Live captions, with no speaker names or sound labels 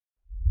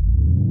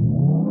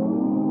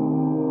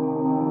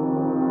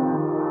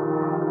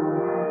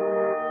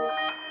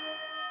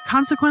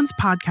Consequence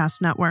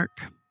Podcast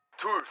Network.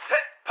 둘, 셋,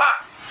 파!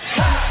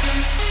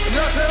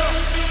 안녕하세요.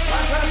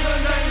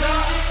 방탄소년단입니다.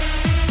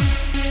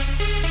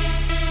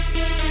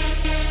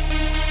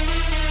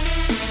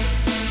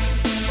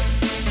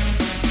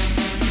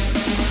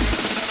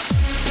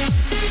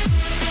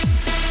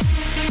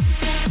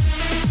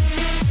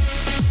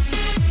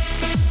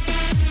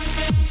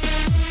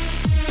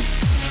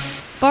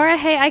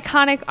 Borahae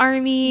Iconic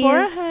Armies.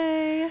 Borahae.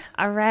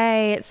 All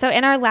right. So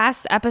in our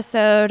last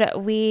episode,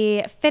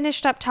 we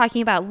finished up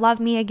talking about Love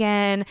Me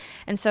Again.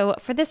 And so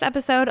for this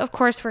episode, of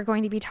course, we're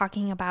going to be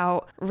talking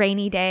about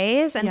rainy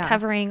days and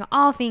covering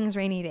all things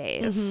rainy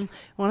days. Mm-hmm.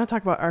 I want to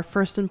talk about our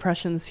first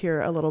impressions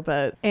here a little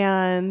bit.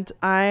 And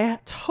I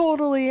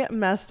totally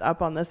messed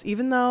up on this.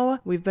 Even though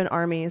we've been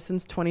Army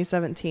since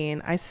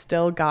 2017, I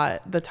still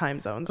got the time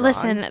zones wrong.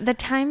 Listen, the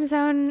time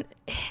zone,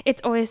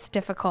 it's always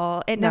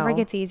difficult. It never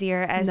gets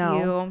easier as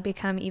you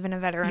become even a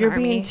veteran You're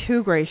Army. being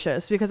too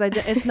gracious because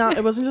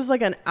it wasn't just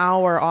like an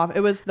hour off. It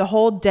was the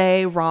whole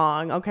day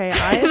wrong. Okay.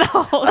 The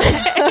whole day.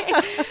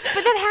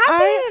 But that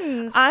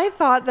happens. I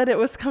thought that it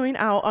was coming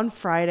out on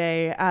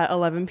Friday at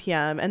 11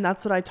 p.m. And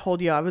that's what I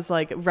told you. I was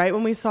like, right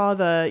when we saw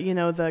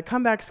the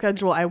comeback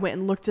schedule, I went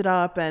and looked it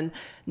up, and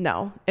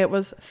no, it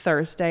was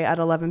Thursday at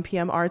 11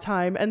 p.m. our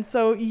time. And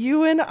so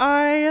you and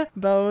I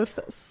both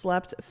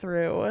slept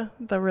through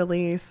the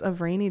release of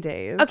Rainy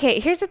Days.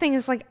 Okay, here's the thing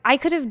is, like, I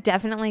could have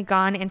definitely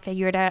gone and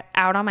figured it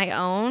out on my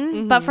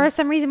own. But for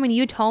some reason, when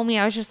you told me,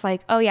 I was just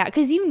like, oh yeah,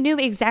 because you knew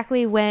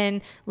exactly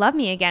when Love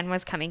Me Again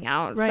was coming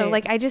out. Right. So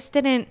like, I just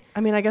didn't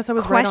I guess I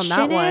was right on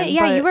that one.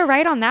 Yeah, you were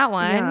right on that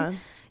one.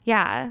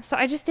 Yeah. So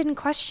I just didn't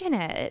question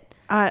it.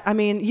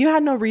 You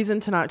had no reason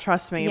to not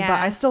trust me, but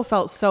I still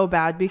felt so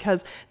bad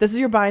because this is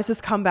your bias's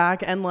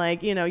comeback, and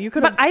you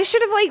could have. But I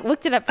should have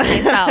looked it up for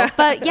myself.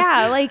 But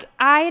yeah,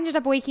 I ended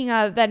up waking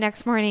up that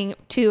next morning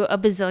to a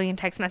bazillion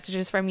text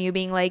messages from you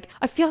being like,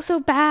 I feel so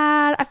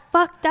bad. I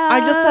fucked up.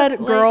 I just said,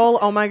 girl,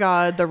 oh my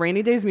God, the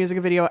Rainy Days music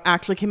video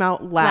actually came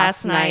out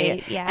last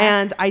night. Yeah.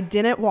 And I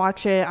didn't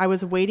watch it. I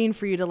was waiting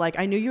for you to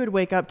I knew you would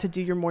wake up to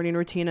do your morning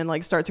routine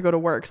and start to go to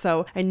work.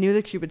 So I knew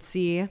that you would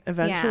see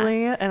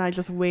eventually. Yeah. And I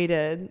just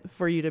waited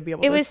for you to be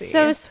able to see. It was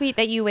so sweet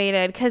that you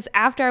waited, because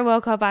after I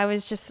woke up, I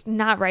was just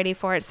not ready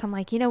for it. So I'm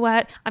like, you know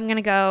what? I'm going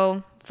to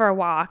go for a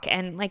walk.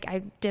 And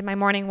I did my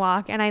morning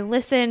walk and I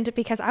listened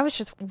because I was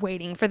just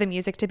waiting for the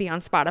music to be on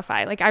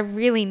Spotify. I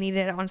really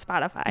needed it on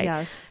Spotify.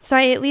 Yes. So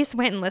I at least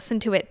went and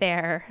listened to it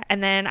there.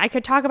 And then I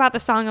could talk about the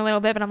song a little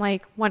bit, but I'm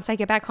like, once I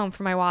get back home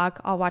from my walk,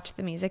 I'll watch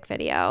the music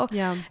video.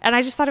 Yeah. And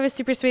I just thought it was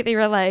super sweet that you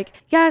were like,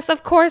 yes,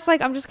 of course.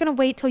 I'm just going to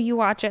wait till you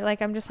watch it.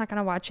 I'm just not going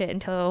to watch it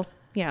until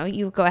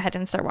you go ahead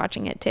and start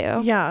watching it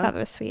too. Yeah. That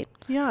was sweet.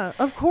 Yeah,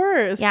 of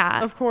course.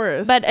 Yeah. Of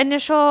course. But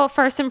initial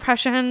first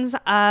impressions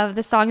of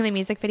the song and the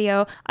music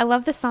video, I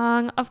love the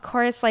song. Of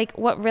course,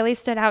 what really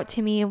stood out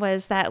to me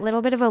was that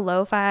little bit of a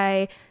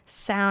lo-fi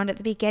sound at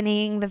the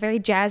beginning. The very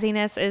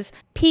jazziness is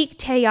peak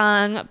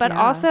Taeyang. But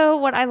also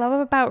what I love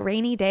about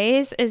Rainy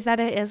Days is that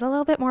it is a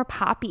little bit more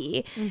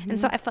poppy. And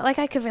so I felt like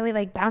I could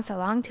really bounce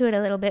along to it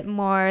a little bit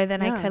more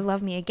than I could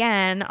Love Me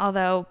Again,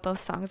 although both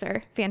songs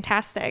are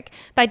fantastic.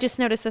 But I just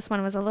noticed this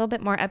one was a little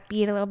bit more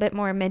upbeat, a little bit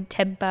more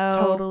mid-tempo.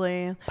 Totally.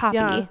 Poppy.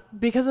 Yeah,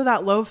 because of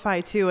that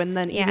lo-fi too. And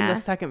then even the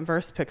second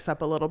verse picks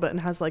up a little bit and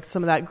has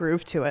some of that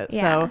groove to it.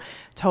 Yeah. So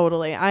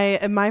totally.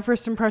 My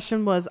first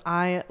impression was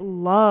I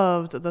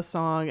loved the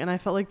song, and I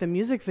felt like the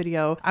music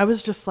video, I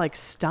was just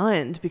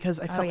stunned because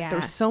I felt like there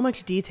was so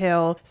much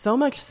detail, so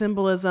much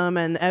symbolism,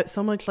 and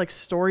so much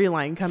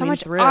storyline coming so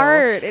much through.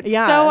 Art. It's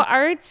so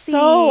artsy.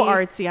 So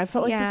artsy. I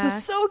felt like this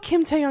was so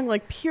Kim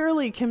Taeyong,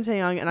 purely Kim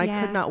Taeyong, and I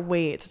could not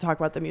wait to talk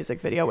about the music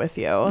video with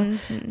you.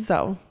 Mm-hmm.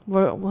 So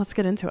let's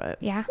get into it.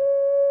 Yeah.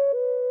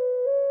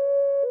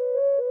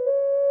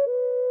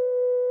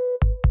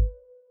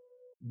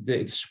 The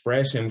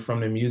expression from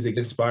the music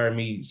inspired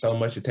me so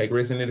much to take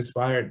risks, and it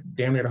inspired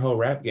damn near the whole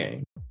rap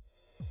game.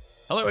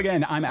 Hello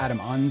again, I'm Adam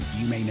Unz.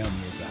 You may know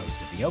me as the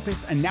host of The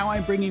Opus, and now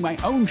I'm bringing my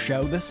own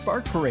show, The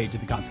Spark Parade, to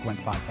the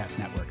Consequence Podcast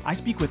Network. I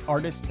speak with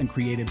artists and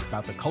creatives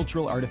about the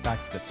cultural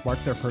artifacts that spark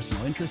their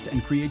personal interest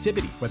and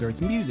creativity, whether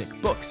it's music,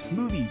 books,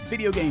 movies,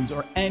 video games,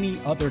 or any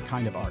other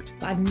kind of art.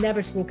 I've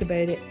never spoke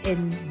about it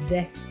in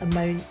this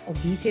amount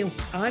of detail.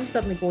 I'm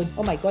suddenly going,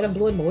 oh my God, I'm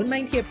blowing my own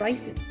mind here.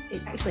 Christ,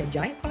 it's actually a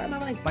giant part of my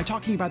life. By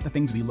talking about the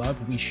things we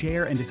love, we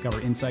share and discover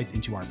insights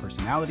into our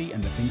personality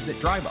and the things that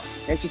drive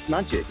us. It's just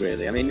magic,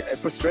 really.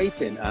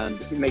 Frustrating, and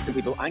it makes some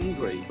people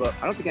angry, but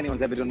I don't think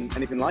anyone's ever done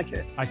anything like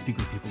it. I speak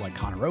with people like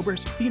Connor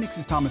Oberst,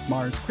 Phoenix's Thomas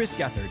Mars, Chris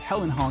Gethard,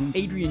 Helen Hong,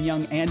 Adrian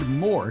Young, and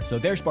more, so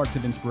their sparks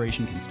of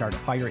inspiration can start a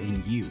fire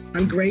in you.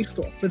 I'm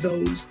grateful for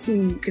those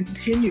who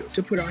continue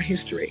to put our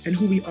history and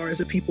who we are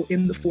as a people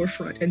in the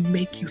forefront and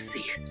make you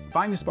see it.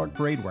 Find The Spark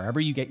Parade wherever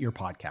you get your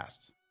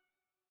podcasts.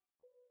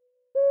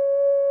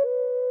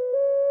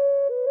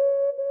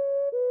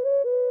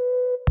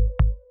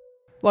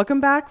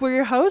 Welcome back. We're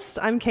your hosts.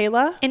 I'm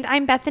Kayla. And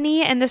I'm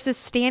Bethany, and this is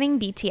Standing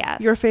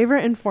BTS, your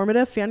favorite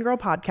informative fangirl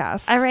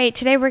podcast. All right,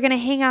 today we're going to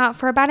hang out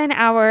for about an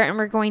hour, and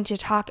we're going to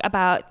talk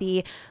about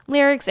the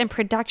lyrics and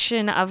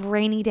production of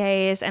Rainy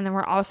Days, and then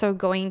we're also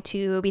going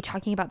to be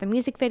talking about the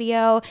music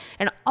video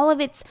and all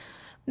of its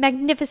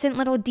magnificent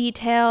little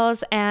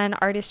details and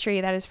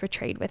artistry that is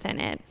portrayed within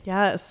it.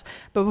 Yes.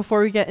 But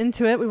before we get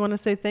into it, we want to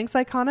say thanks,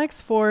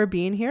 Iconics, for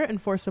being here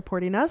and for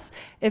supporting us.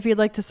 If you'd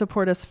like to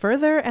support us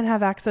further and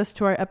have access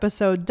to our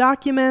episode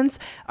documents,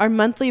 our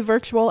monthly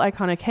virtual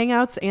Iconic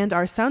Hangouts, and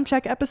our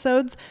soundcheck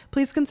episodes,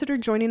 please consider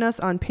joining us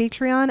on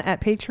Patreon at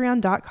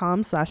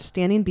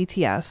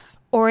patreon.com/standingbts.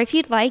 Or if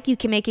you'd like, you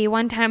can make a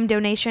one-time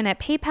donation at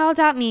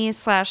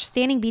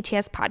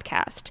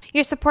paypal.me/standingbtspodcast.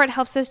 Your support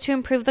helps us to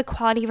improve the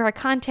quality of our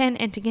content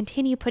and to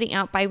continue putting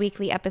out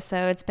bi-weekly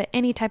episodes, but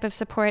any type of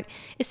support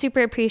is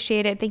super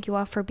appreciated. Thank you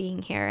all for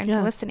being here and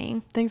for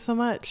listening. Thanks so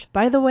much.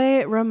 By the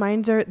way,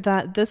 reminder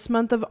that this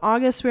month of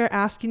August, we are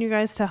asking you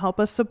guys to help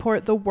us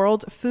support the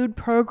World Food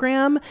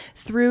Program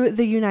through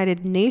the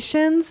United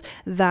Nations.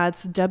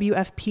 That's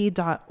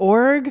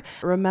WFP.org.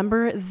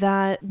 Remember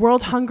that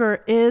world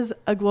hunger is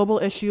a global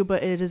issue,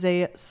 but it is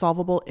a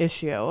solvable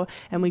issue,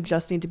 and we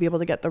just need to be able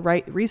to get the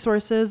right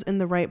resources in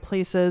the right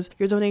places.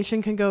 Your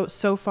donation can go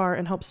so far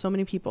and help so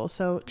many people.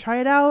 So try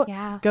it out.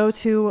 Yeah. Go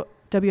to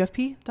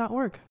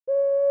WFP.org.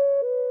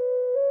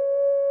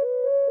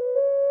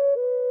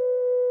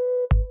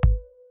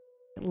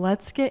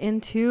 Let's get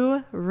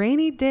into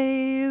Rainy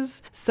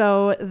Days.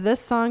 So this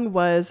song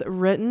was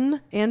written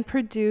and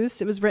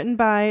produced. It was written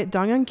by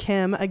Donghyun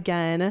Kim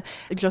again,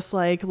 just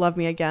like Love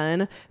Me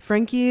Again,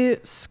 Frankie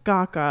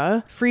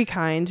Skaka,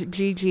 Freekind,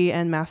 Gigi,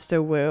 and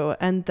Master Wu.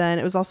 And then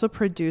it was also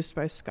produced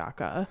by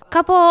Skaka.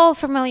 Couple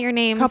familiar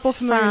names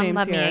From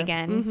Love here. Me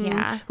Again. Mm-hmm.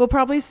 Yeah. We'll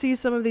probably see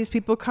some of these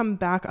people come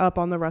back up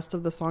on the rest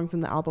of the songs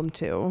in the album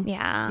too.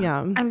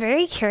 Yeah. I'm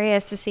very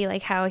curious to see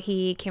like how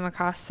he came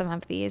across some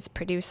of these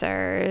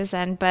producers,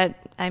 but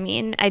I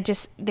mean,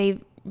 they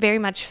very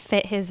much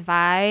fit his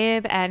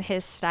vibe and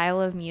his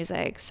style of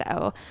music.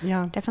 So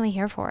definitely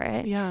here for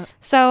it. Yeah.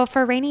 So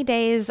for Rainy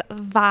Days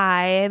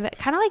vibe,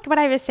 kind of like what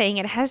I was saying,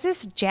 it has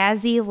this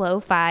jazzy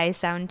lo-fi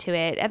sound to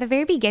it. At the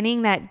very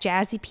beginning, that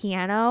jazzy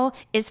piano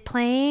is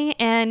playing,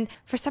 and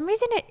for some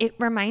reason it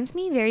reminds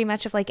me very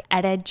much of like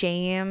Etta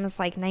James,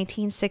 like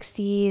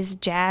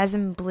 1960s jazz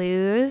and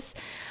blues.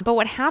 But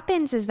what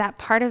happens is that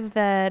part of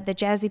the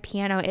jazzy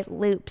piano, it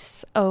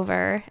loops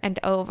over and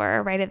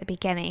over right at the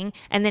beginning,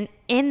 and then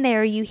in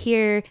there you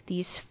hear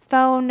these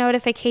phone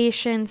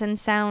notifications and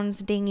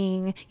sounds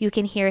dinging. You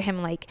can hear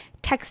him like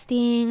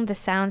texting, the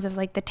sounds of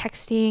like the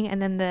texting,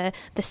 and then the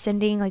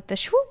sending, like the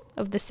swoop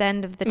of the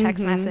send of the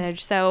text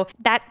message. So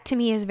that to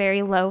me is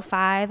very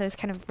lo-fi, those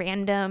kind of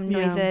random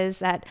noises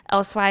that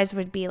elsewise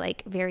would be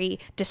like very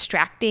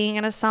distracting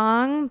in a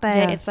song,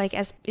 but it's like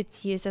as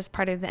it's used as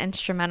part of the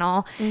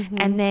instrumental.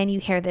 And then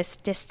you hear this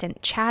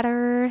distant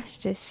chatter,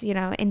 just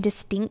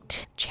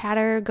indistinct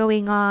chatter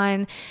going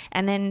on,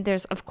 and then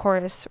there's of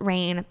course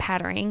rain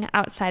pattering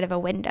outside of a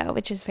window,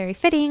 which is very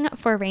fitting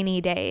for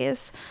Rainy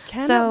Days.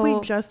 Can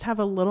we just have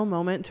a little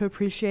moment to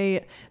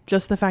appreciate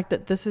just the fact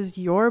that this is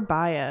your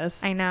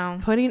bias? I know.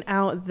 Putting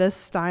out this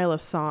style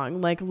of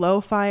song, like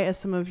lo-fi is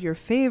some of your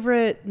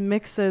favorite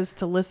mixes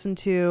to listen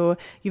to.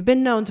 You've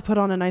been known to put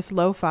on a nice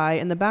lo-fi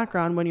in the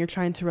background when you're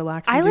trying to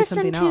relax and do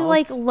something else. I listen to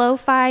like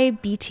lo-fi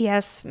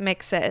BTS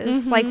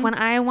mixes. Like when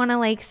I want to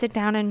like sit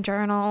down and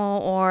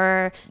journal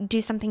or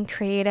do something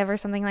creative or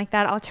something like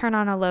that, I'll turn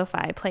on a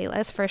lo-fi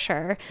playlist for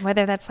sure.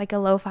 Whether that's like a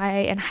lo-fi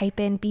and hype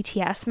in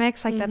BTS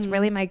mix, like that's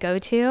really my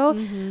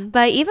go-to.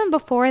 But even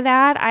before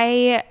that,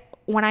 I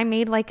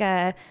made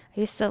a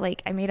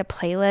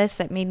playlist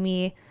that made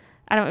me,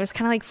 it was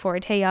kind of like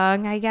Forte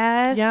Young, I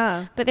guess.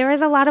 Yeah. But there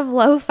was a lot of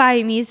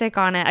lo-fi music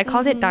on it. I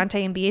called it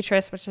Dante and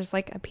Beatrice, which is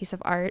like a piece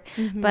of art.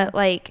 But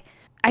like,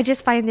 I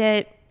just find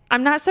it,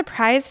 I'm not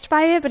surprised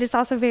by it, but it's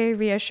also very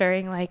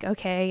reassuring. Like,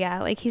 okay,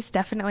 yeah, like he's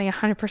definitely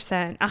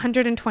 100%,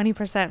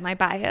 120% my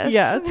bias.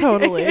 Yeah,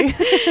 totally.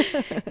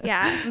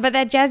 Yeah. But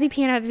that jazzy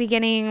piano at the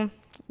beginning,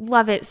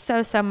 love it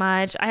so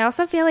much. I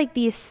also feel like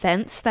these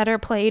synths that are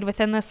played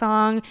within the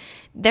song,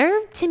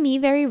 they're to me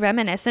very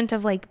reminiscent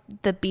of like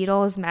the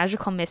Beatles'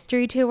 Magical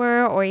Mystery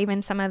Tour, or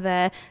even some of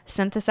the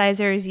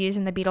synthesizers used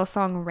in the Beatles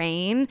song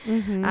Rain.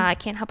 I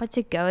can't help but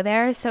to go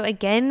there. So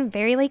again,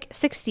 very like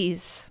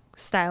 60s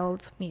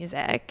styled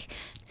music.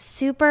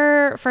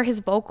 Super for his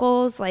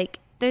vocals, like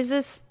there's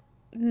this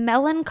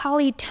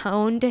melancholy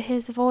tone to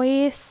his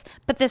voice,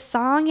 but the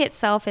song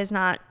itself is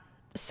not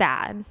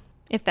sad,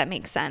 if that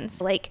makes sense.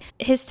 Like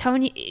his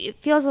tone, it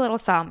feels a little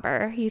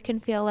somber. You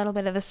can feel a little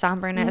bit of the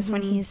somberness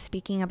when he's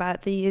speaking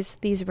about these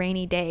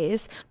rainy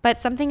days.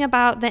 But something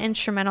about the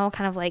instrumental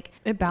kind of like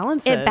it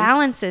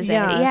balances it.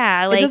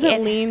 Yeah, like it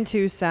doesn't lean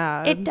too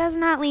sad. It does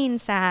not lean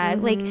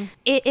sad. Like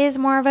it is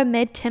more of a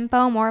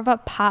mid-tempo, more of a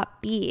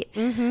pop beat.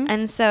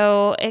 And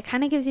so it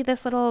kind of gives you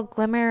this little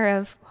glimmer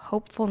of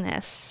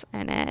hopefulness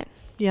in it.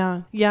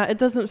 Yeah. Yeah. It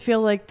doesn't feel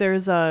like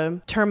there's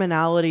a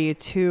terminality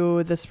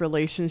to this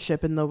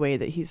relationship in the way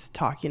that he's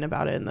talking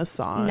about it in this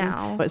song.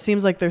 No. But it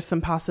seems like there's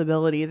some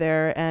possibility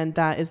there. And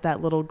that is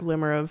that little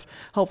glimmer of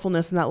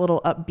hopefulness and that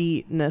little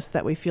upbeatness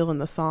that we feel in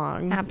the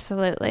song.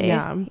 Absolutely.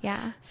 Yeah.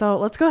 Yeah. So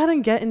let's go ahead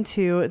and get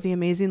into the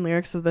amazing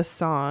lyrics of this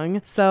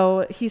song.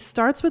 So he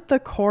starts with the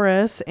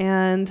chorus,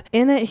 and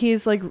in it,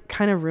 he's like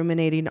kind of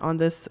ruminating on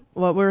this,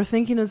 what we're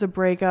thinking is a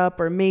breakup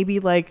or maybe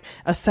like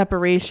a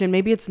separation.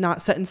 Maybe it's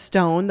not set in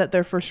stone that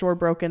they're for sure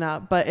broken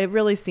up, but it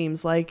really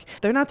seems like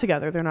they're not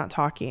together. They're not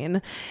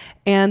talking.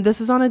 And this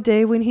is on a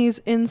day when he's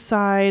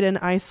inside and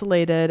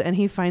isolated, and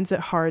he finds it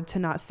hard to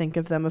not think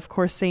of them. Of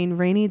course, saying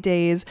rainy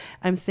days,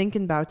 I'm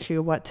thinking about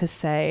you, what to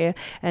say.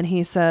 And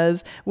he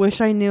says, wish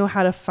I knew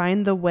how to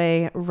find the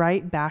way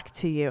right back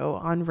to you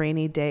on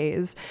rainy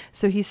days.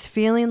 So he's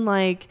feeling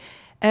like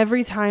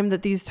every time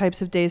that these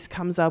types of days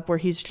comes up where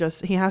he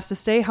has to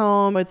stay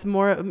home, it's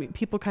more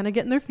people kind of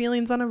getting their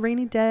feelings on a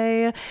rainy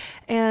day,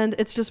 and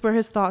it's just where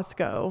his thoughts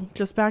go,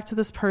 just back to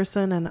this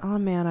person, and oh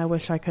man, I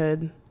wish I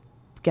could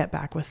get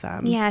back with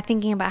them. Yeah,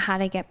 thinking about how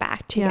to get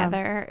back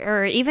together,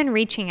 or even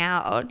reaching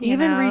out.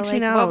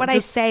 Reaching out. What would I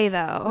say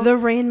though? The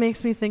rain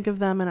makes me think of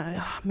them,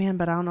 and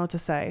but I don't know what to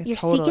say. You're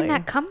totally. seeking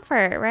that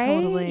comfort, right?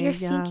 Totally, You're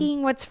yeah.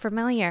 seeking what's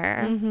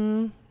familiar.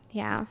 Mm-hmm.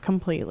 Yeah.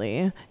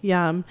 Completely.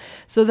 Yeah.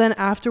 So then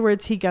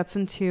afterwards he gets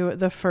into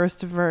the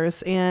first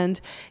verse,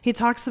 and he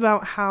talks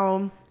about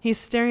how he's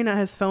staring at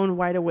his phone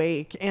wide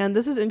awake. And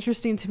this is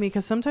interesting to me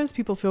because sometimes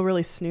people feel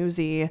really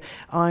snoozy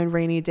on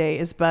rainy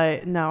days,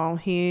 but no,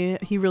 he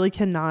really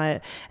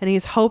cannot. And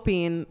he's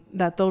hoping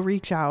that they'll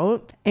reach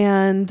out.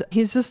 And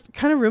he's just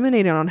kind of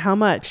ruminating on how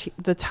much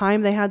the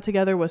time they had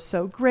together was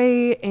so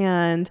great,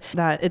 and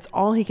that it's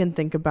all he can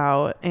think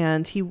about.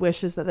 And he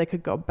wishes that they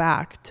could go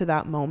back to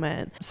that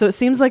moment. So it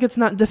seems like it's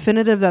not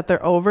definitive that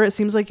they're over. It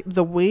seems like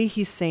the way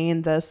he's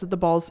saying this,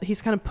 that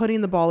he's kind of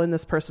putting the ball in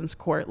this person's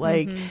court.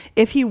 Like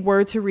if he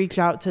were to reach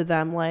out to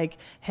them, like,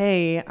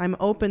 hey, I'm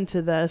open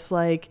to this,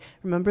 like,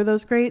 remember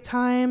those great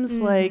times,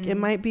 like it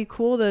might be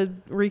cool to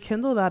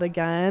rekindle that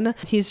again.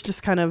 He's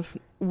just kind of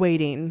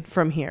waiting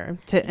from here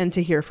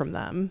to hear from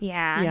them.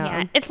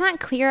 Yeah. It's not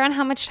clear on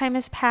how much time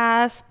has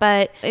passed,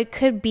 but it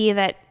could be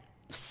that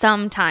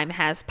some time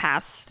has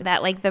passed,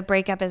 that like the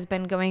breakup has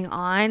been going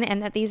on,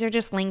 and that these are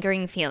just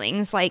lingering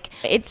feelings. Like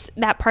it's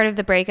that part of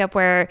the breakup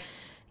where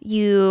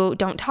you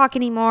don't talk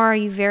anymore,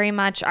 you very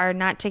much are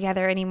not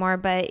together anymore,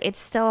 but it's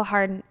still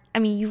hard. I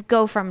mean, you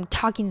go from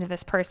talking to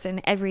this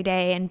person every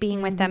day and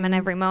being with them in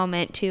every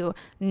moment to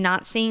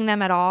not seeing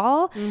them at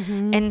all.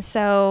 And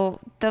so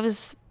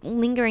those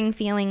lingering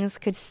feelings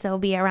could still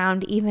be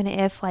around even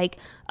if like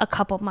a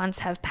couple months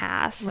have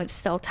passed. It's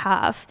still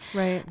tough.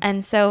 Right.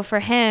 And so for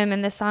him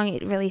in the song,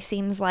 it really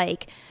seems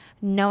like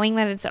knowing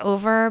that it's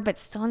over, but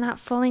still not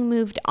fully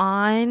moved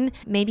on,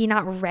 maybe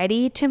not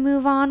ready to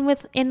move on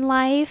with in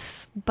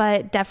life,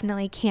 but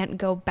definitely can't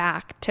go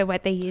back to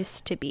what they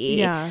used to be.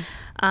 Yeah.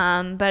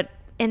 But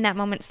in that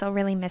moment, still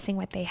really missing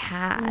what they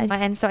had.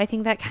 And so I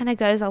think that kind of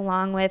goes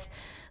along with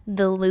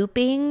the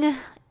looping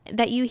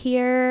that you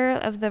hear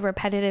of the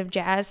repetitive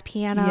jazz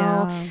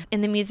piano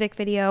in the music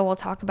video. We'll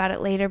talk about it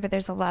later, but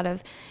there's a lot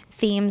of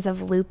themes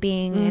of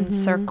looping and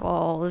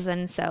circles.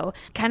 And so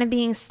kind of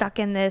being stuck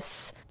in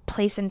this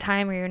place and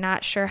time where you're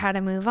not sure how to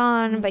move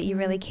on, but you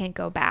really can't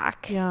go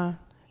back.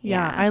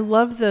 Yeah, I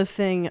love the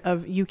thing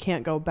of you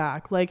can't go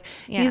back. Like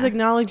he's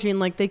acknowledging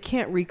like they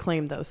can't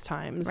reclaim those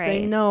times. Right.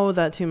 They know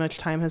that too much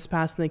time has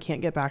passed and they can't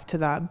get back to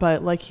that.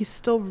 But like he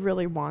still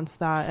really wants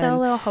that. Still and a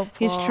little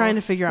hopeful. He's trying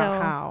to figure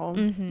out how.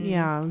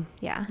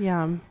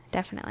 Yeah.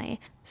 Definitely.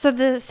 So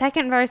the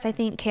second verse, I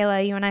think,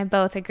 Kayla, you and I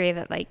both agree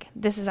that like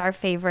this is our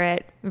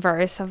favorite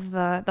verse of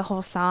the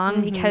whole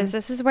song, because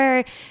this is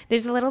where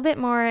there's a little bit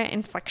more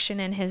inflection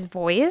in his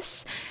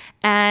voice.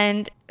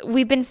 And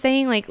we've been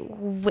saying like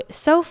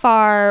so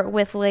far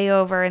with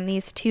Layover and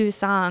these two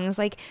songs,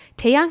 like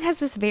Taehyung has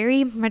this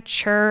very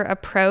mature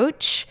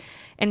approach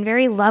and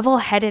very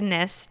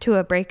level-headedness to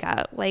a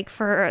breakup. Like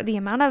for the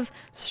amount of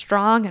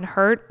strong and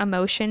hurt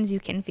emotions you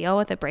can feel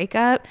with a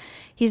breakup,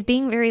 he's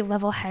being very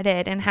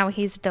level-headed in how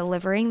he's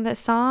delivering the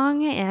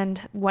song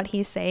and what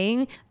he's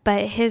saying.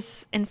 But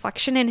his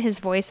inflection in his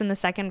voice in the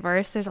second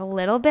verse, there's a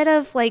little bit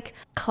of like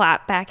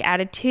clapback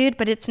attitude,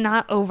 but it's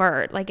not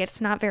overt. Like it's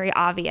not very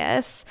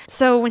obvious.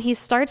 So when he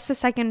starts the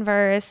second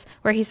verse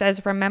where he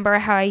says, remember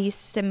how I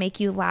used to make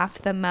you laugh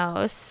the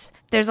most,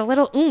 there's a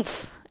little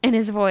oomph in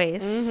his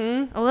voice,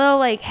 a little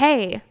like,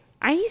 hey,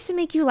 I used to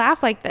make you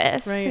laugh like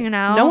this, you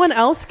know? No one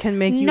else can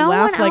make you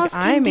laugh like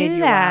I made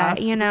you laugh.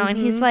 You know, and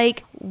he's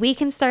like, we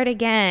can start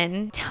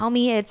again. Tell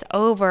me it's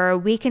over.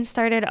 We can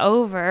start it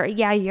over.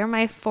 Yeah, you're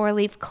my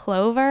four-leaf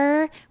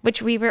clover,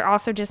 which we were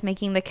also just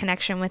making the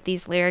connection with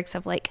these lyrics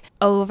of like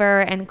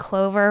over and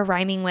clover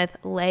rhyming with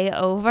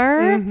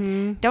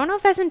layover. Don't know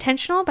if that's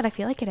intentional, but I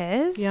feel like it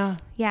is. Yeah.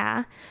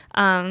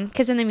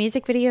 Because in the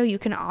music video, you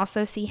can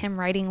also see him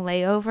writing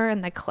layover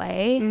in the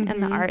clay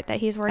and the art that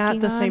he's working on.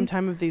 At the same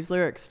time of these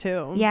lyrics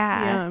too.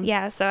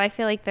 Yeah. So I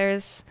feel like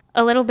there's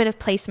a little bit of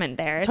placement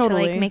there to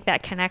Totally. like make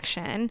that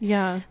connection.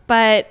 Yeah.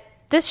 But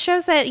this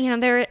shows that, you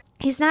know,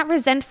 he's not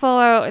resentful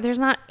or there's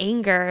not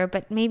anger,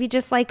 but maybe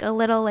just like a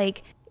little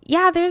like,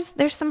 yeah, there's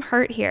some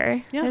hurt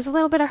here. Yeah. There's a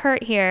little bit of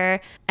hurt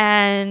here.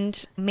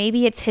 And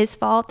maybe it's his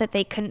fault that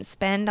they couldn't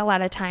spend a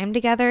lot of time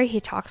together. He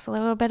talks a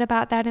little bit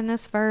about that in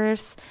this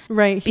verse.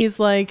 Right. He's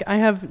like, I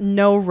have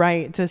no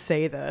right to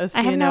say this.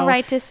 I have no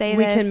right to say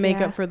we this. We can make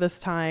yeah. up for this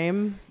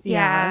time.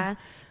 Yeah.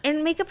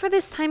 And make up for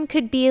this time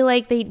could be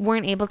like they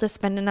weren't able to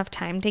spend enough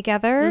time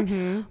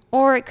together,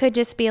 or it could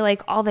just be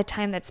like all the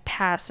time that's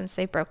passed since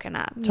they've broken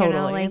up. You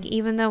know, like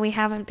even though we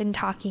haven't been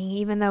talking,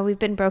 even though we've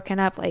been broken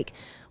up, like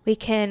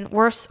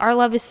our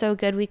love is so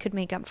good we could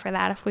make up for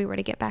that if we were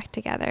to get back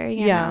together.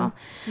 You know?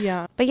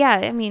 Yeah. But yeah,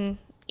 I mean,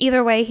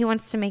 either way, he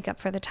wants to make up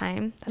for the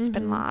time that's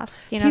been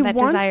lost. You know, he that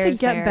wants desire to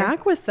get there.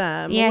 back with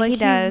them. Yeah, like, he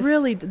does.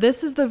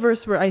 This is the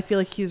verse where I feel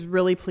like he's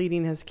really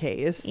pleading his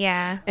case.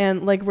 Yeah.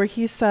 And like where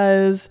he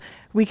says,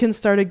 we can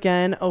start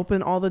again,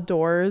 open all the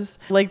doors.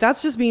 Like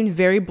that's just being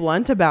very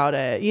blunt about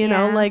it. You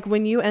know, like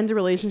when you end a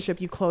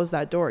relationship, you close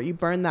that door, you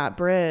burn that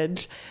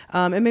bridge.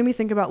 It made me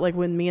think about like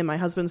when me and my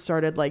husband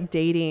started like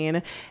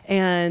dating,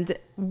 and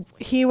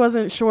we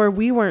weren't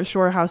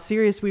sure how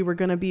serious we were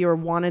going to be or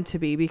wanted to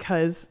be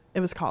because it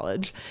was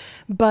college.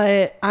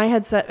 But I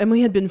had said, and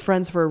we had been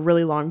friends for a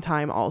really long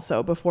time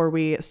also before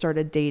we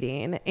started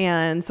dating.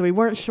 And so we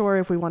weren't sure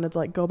if we wanted to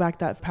like go back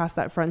past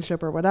that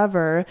friendship or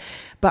whatever.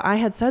 But I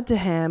had said to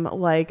him,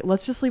 like,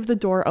 let's just leave the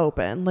door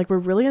open. Like, we're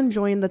really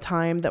enjoying the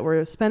time that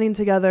we're spending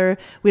together.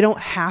 We don't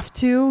have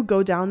to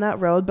go down that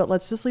road, but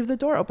let's just leave the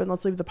door open.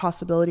 Let's leave the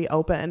possibility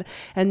open.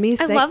 And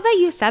I love that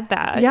you said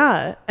that.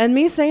 Yeah. And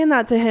me saying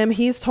that to him,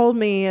 he's told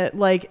me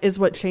like is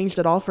what changed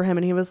it all for him.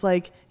 And he was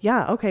like,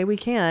 yeah, okay, we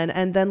can.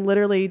 And then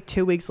literally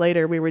 2 weeks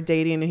later we were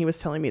dating and he was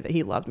telling me that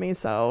he loved me.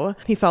 So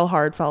he fell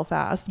hard, fell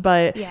fast.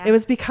 But it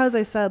was because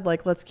I said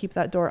like, let's keep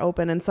that door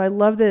open. And so I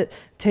love that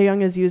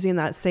Taehyung is using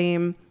that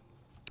same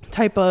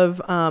type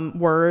of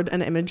word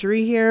and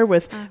imagery here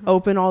with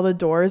open all the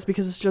doors,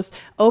 because it's just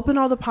open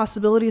all the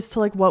possibilities to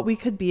like what we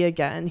could be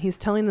again. He's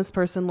telling this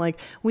person like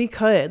we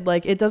could,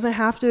 like it doesn't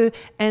have to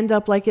end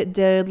up like it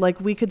did, like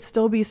we could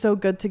still be so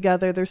good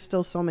together. There's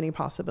still so many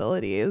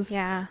possibilities.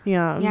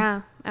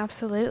 Yeah,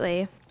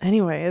 absolutely.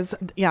 Anyways,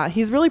 yeah,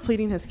 he's really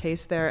pleading his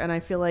case there, and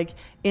I feel like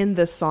in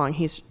this song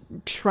he's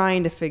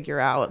trying to figure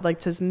out,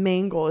 like his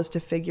main goal is to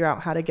figure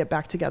out how to get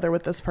back together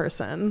with this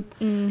person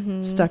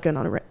stuck in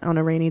on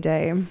a rainy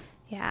day.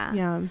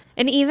 Yeah.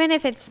 And even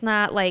if it's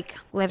not like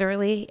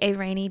literally a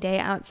rainy day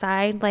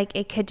outside, like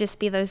it could just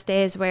be those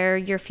days where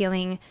you're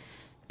feeling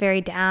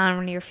very down,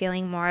 when you're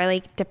feeling more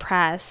like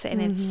depressed,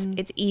 and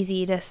it's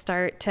easy to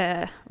start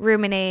to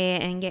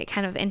ruminate and get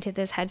kind of into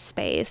this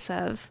headspace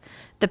of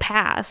the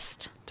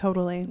past.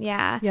 Totally.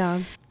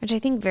 Yeah. Which I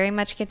think very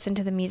much gets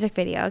into the music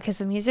video, because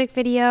the music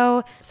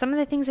video, some of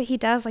the things that he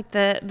does, like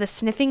the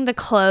sniffing the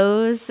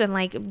clothes and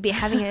like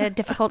having a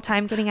difficult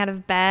time getting out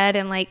of bed,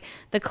 and like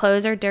the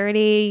clothes are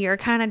dirty, you're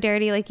kind of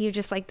dirty, like you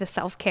just like the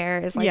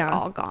self-care is like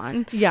all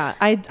gone. Yeah,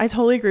 I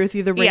totally agree with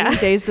you. The rainy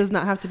days does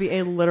not have to be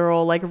a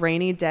literal like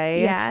rainy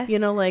day. Yeah. You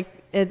know, like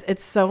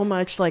it's so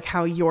much like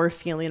how you're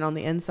feeling on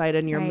the inside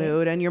and your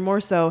mood, and you're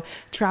more so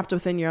trapped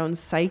within your own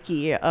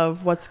psyche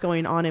of what's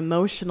going on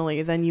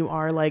emotionally than you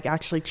are like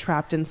actually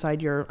trapped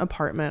inside your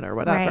apartment or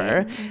whatever.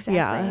 Right, exactly.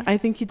 Yeah, I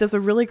think he does a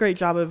really great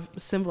job of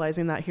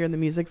symbolizing that here in the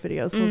music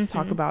video. So let's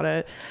talk about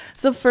it.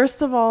 So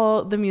first of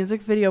all, the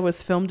music video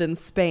was filmed in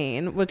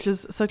Spain, which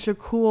is such a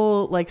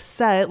cool like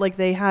set. Like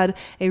they had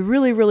a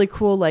really, really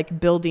cool like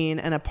building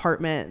and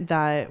apartment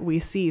that we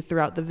see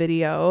throughout the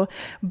video.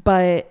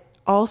 But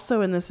also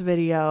in this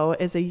video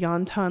is a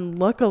Yeontan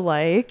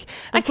lookalike.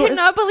 I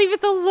cannot believe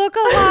it's a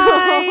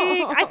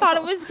lookalike. I thought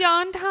it was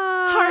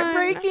Yeontan.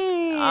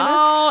 Heartbreaking.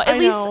 Oh, at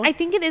least I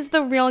think it is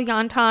the real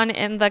Yeontan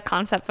in the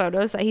concept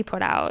photos that he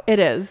put out. It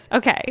is.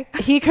 Okay.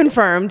 He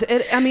confirmed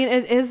it. I mean,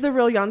 it is the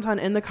real Yeontan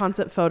in the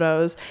concept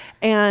photos.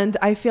 And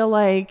I feel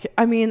like,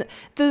 I mean,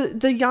 the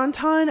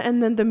Yeontan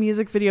and then the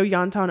music video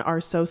Yeontan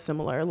are so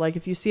similar. Like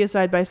if you see a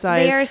side by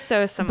side. They are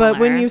so similar. But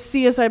when you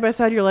see a side by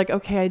side, you're like,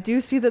 okay, I do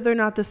see that they're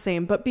not the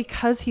same. But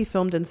because he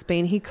filmed in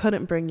Spain, he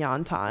couldn't bring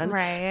Yeontan.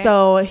 Right.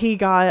 So he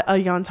got a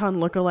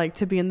Yeontan lookalike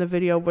to be in the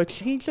video,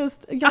 which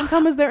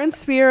Yeontan was there in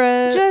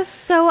spirit. Just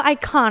so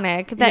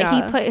iconic that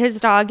he put his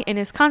dog in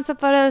his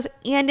concept photos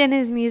and in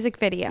his music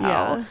video.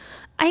 Yeah.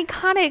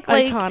 Iconic.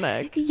 Like,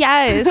 iconic.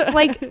 Yes.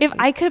 Like if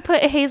I could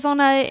put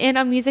Hazelnut in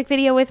a music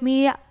video with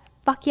me,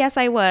 fuck yes,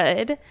 I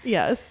would.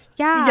 Yes.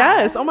 Yeah.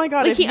 Yes. Oh my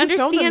God. Like he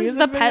understands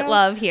the pet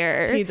love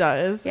here. He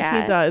does.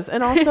 Yeah. He does.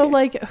 And also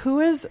like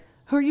who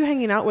are you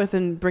hanging out with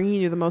and bringing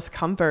you the most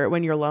comfort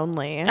when you're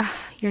lonely?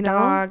 Your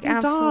dog. Your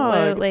Absolutely.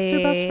 Dog. It's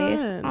your best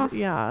friend. Oh.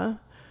 Yeah.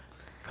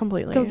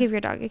 Completely. Go give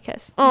your dog a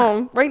kiss.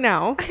 Oh, right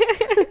now.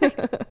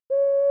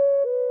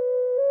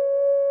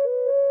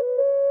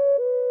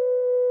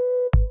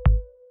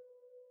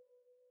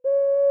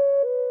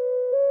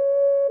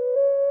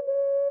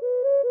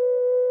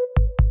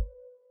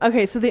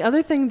 Okay, so the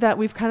other thing that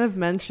we've kind of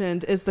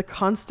mentioned is the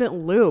constant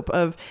loop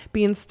of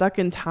being stuck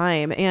in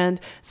time. And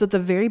so at the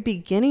very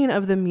beginning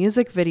of the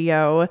music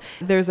video,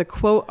 there's a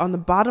quote on the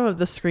bottom of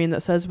the screen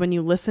that says, "When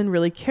you listen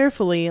really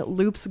carefully,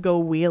 loops go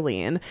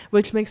wheeling,"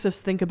 which makes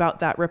us think about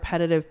that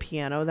repetitive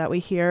piano that we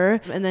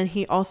hear. And then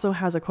he also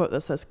has a quote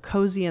that says,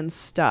 "Cozy and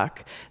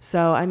stuck."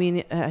 So, I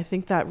mean, I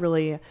think that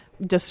really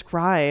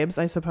describes,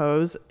 I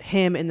suppose,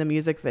 him in the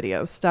music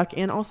video, stuck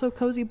and also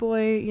cozy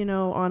boy, you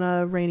know, on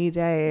a rainy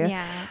day.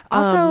 Yeah.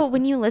 Also,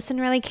 when you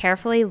listen really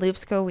carefully,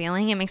 loops go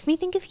wheeling. It makes me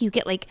think if you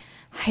get like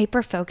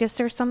hyper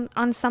focused or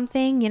on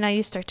something, you know,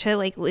 you start to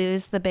like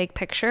lose the big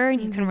picture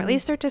and you can really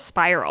start to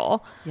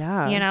spiral.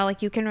 Yeah. You know,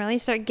 like you can really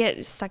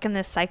get stuck in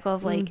this cycle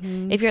of like,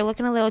 if you're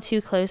looking a little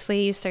too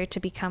closely, you start to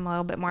become a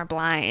little bit more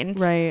blind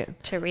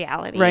to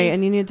reality. Right.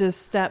 And you need to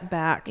step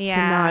back to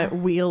not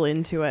wheel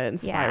into it and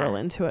spiral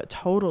into it.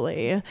 Totally.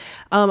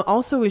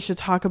 Also, we should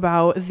talk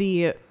about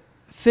the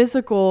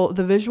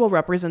visual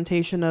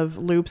representation of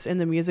loops in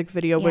the music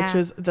video, which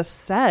is the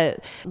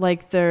set.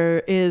 Like there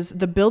is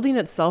the building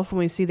itself. When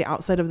we see the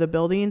outside of the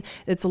building,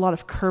 it's a lot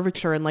of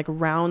curvature and like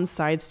round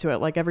sides to it.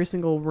 Like every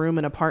single room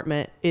and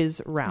apartment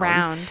is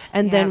round.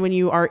 And then when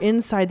you are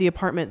inside the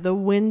apartment, the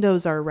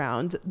windows are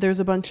round.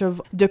 There's a bunch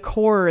of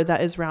decor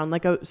that is round,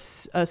 like a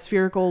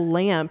spherical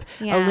lamp,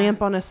 a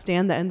lamp on a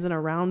stand that ends in a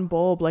round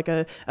bulb, like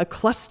a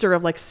cluster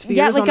of like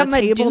spheres like on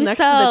a table next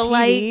to the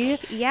TV.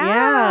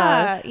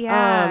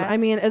 I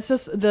mean, it's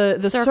just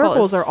the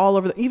circles are all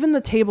over. Even the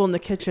table in the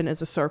kitchen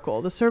is a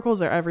circle. The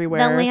circles are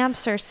everywhere. The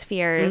lamps are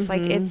spheres.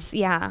 Like it's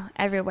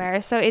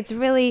everywhere. So it's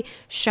really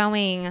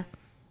showing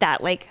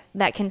that like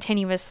that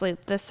continuous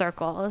loop, the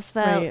circles,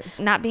 the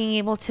not being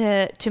able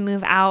to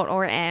move out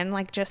or in,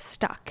 like just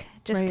stuck,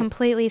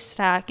 completely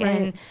stuck.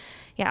 And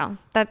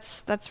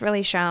that's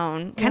really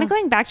shown. Kind of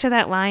going back to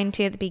that line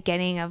too at the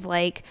beginning of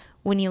like,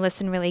 when you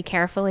listen really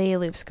carefully,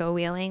 loops go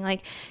wheeling,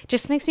 like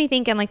just makes me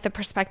think in like the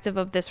perspective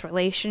of this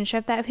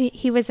relationship that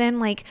he was in.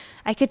 Like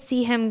I could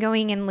see him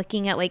going and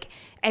looking at like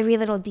every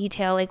little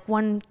detail, like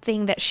one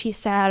thing that she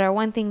said or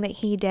one thing that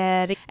he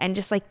did, and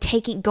just like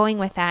going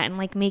with that and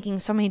like making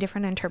so many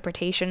different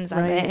interpretations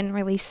of it and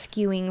really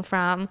skewing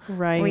from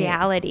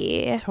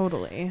reality.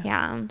 Totally.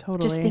 Yeah.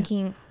 Totally. Just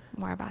thinking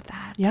more about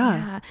that.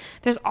 Yeah.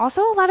 There's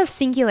also a lot of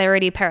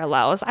singularity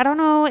parallels. I don't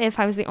know if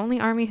I was the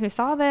only army who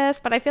saw this,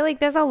 but I feel like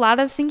there's a lot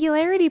of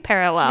singularity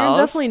parallels.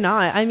 You're definitely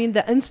not. I mean,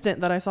 the instant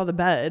that I saw the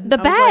bed.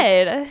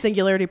 Like,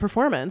 singularity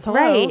performance. Hello.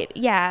 Right.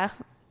 Yeah.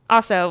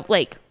 Also,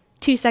 like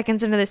 2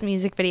 seconds into this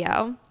music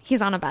video,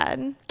 he's on a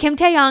bed. Kim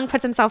Tae-young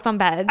puts himself on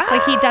beds.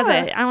 Like he does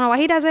it. I don't know why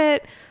he does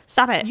it.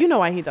 Stop it. You know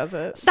why he does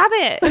it. Stop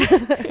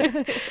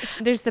it.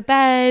 There's the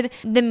bed,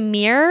 the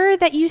mirror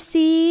that you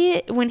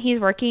see when he's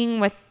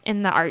working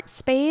in the art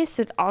space.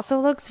 It also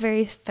looks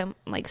very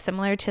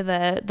similar to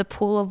the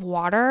pool of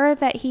water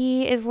that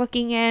he is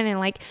looking in and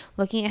like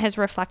looking at his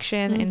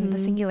reflection in the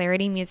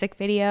Singularity music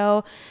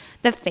video.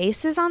 The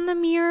faces on the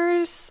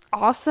mirrors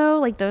also,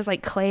 like those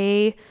like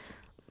clay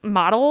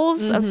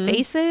models of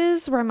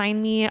faces,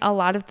 remind me a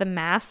lot of the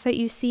masks that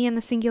you see in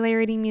the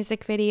Singularity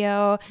music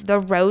video. The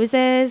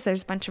roses,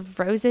 there's a bunch of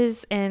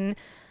roses in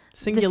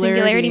the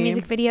Singularity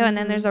music video, and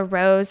then there's a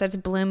rose that's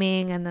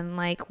blooming and then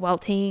like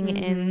wilting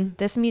in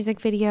this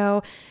music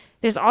video.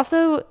 There's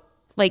also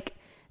like,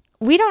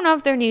 we don't know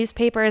if they're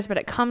newspapers, but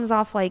it comes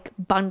off like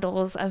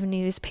bundles of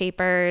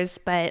newspapers,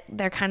 but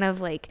they're kind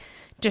of like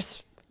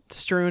just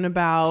strewn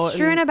about.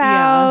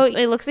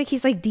 It looks like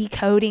he's like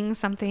decoding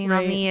something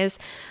on these.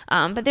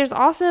 But there's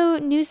also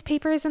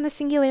newspapers in the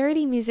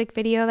Singularity music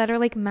video that are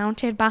like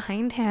mounted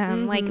behind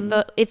him. Like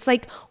it's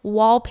like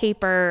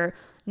wallpaper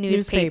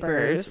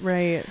newspapers.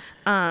 Right.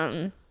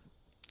 And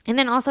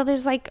then also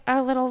there's a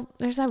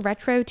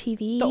retro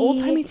TV. The old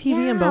timey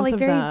TV in both like of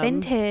very them.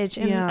 vintage.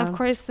 And of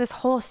course this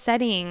whole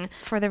setting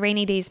for the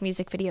Rainy Days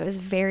music video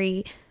is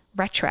very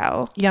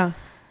retro. Yeah.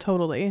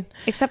 Totally.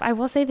 Except I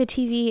will say the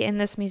TV in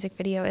this music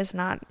video is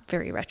not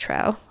very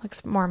retro.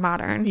 It's more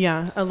modern.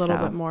 Yeah, a little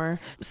bit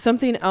more.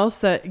 Something else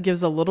that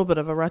gives a little bit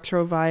of a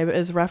retro vibe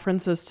is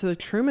references to the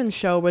Truman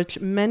Show, which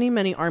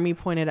many Army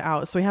pointed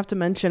out. So we have to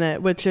mention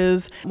it, which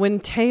is when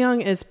Tae-young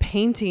is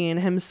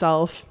painting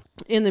himself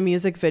in the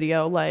music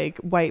video, like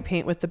white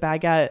paint with the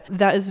baguette,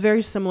 that is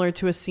very similar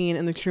to a scene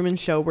in the Truman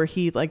Show where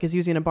he like is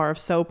using a bar of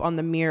soap on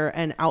the mirror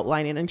and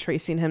outlining and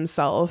tracing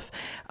himself.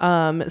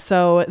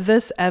 So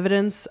this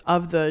evidence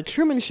of the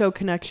Truman Show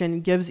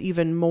connection gives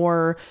even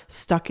more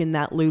stuck in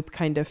that loop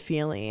kind of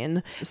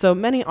feeling. So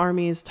many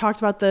armies talked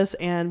about this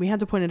and we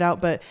had to point it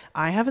out, but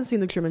I haven't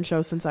seen the Truman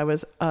Show since I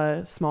was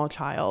a small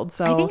child.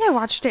 So I think I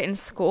watched it in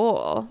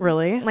school.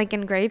 Really? Like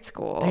in grade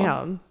school.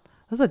 Damn.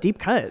 That's a deep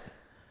cut.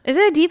 Is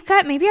it a deep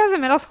cut? Maybe I was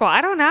in middle school. I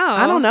don't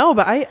know.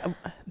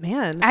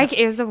 But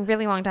it was a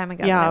really long time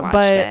ago. Yeah,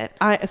 that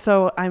I watched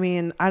it. I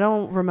mean, I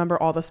don't remember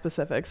all the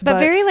specifics, but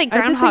very like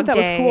Groundhog Day. I did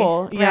think that was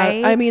cool. Right?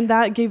 Yeah, I mean,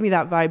 that gave me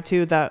that vibe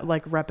too. That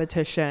like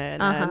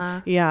repetition,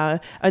 and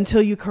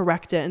until you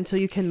correct it, until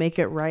you can make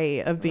it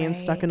right, of being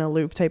stuck in a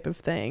loop type of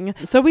thing.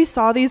 So we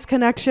saw these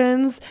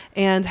connections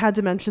and had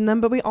to mention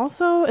them, but we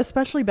also,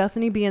 especially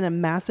Bethany being a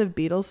massive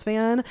Beatles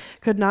fan,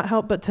 could not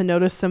help but to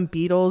notice some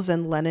Beatles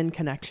and Lennon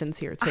connections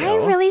here too. I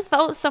really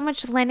felt so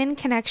much Lennon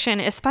connection,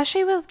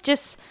 especially with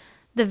just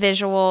the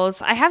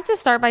visuals. I have to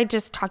start by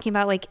just talking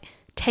about like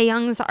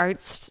Taehyung's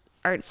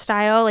art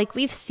style. Like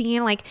we've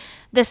seen like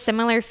the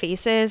similar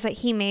faces that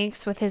he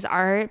makes with his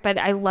art, but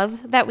I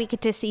love that we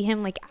get to see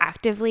him like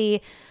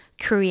actively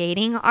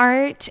creating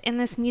art in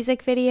this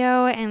music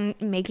video and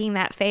making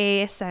that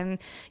face and,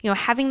 you know,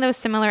 having those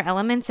similar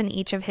elements in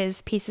each of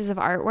his pieces of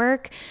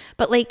artwork.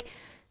 But like,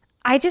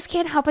 I just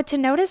can't help but to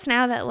notice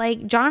now that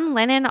like John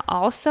Lennon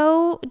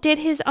also did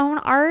his own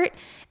art,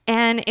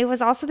 and it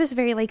was also this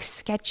very like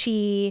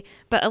sketchy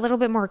but a little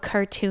bit more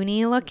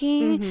cartoony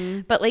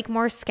looking, but like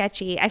more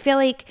sketchy. I feel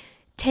like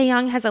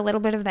Taehyung has a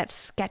little bit of that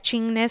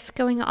sketchiness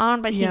going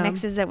on, but he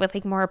mixes it with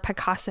like more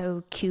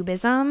Picasso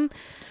cubism.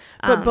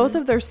 But both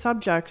of their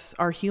subjects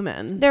are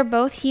human. They're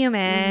both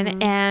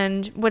human.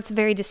 And what's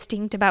very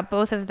distinct about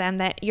both of them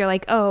that you're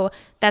like, oh,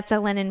 that's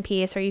a Lennon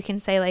piece, or you can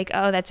say like,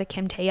 oh, that's a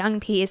Kim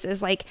Taehyung piece,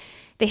 is like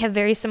they have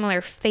very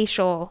similar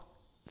facial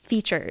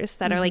features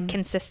that are like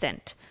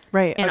consistent.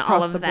 Right. In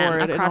all of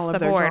them, across the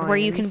board, where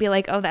you can be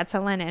like, oh, that's a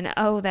Lennon.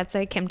 Oh, that's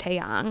a Kim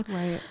Taehyung.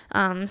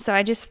 Right. So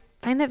I just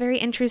find that very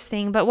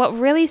interesting. But what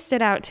really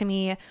stood out to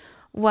me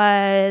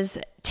was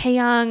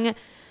Taehyung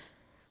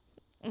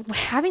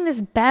having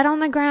this bed on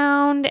the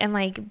ground and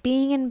like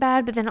being in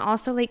bed, but then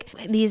also like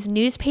these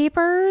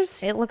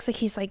newspapers. It looks like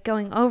he's like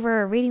going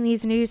over reading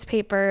these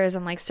newspapers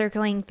and like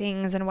circling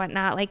things and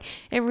whatnot. Like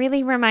it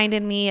really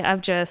reminded me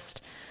of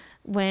just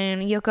when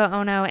Yoko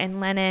Ono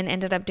and Lennon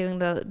ended up doing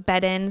the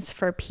bed-ins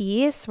for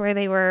peace, where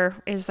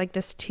it was like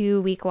this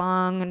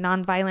 2-week-long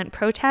nonviolent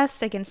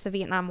protest against the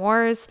Vietnam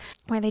Wars,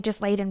 where they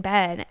just laid in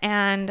bed.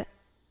 And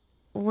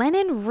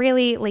Lennon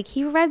really, like,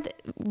 he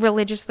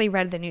religiously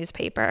read the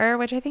newspaper,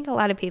 which I think a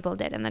lot of people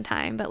did in the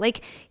time, but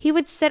like he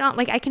would sit on,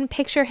 like, I can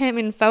picture him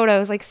in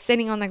photos like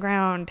sitting on the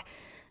ground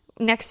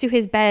next to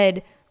his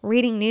bed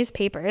reading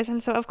newspapers.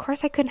 And so of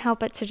course I couldn't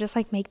help but to just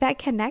like make that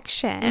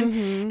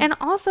connection. And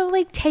also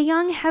like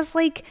Taehyung has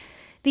like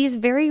these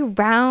very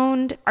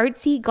round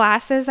artsy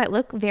glasses that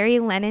look very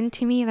Lennon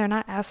to me. They're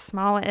not as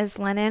small as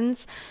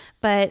Lennon's,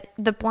 but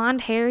the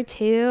blonde hair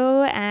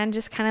too, and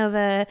just kind of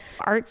a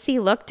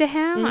artsy look to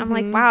him. I'm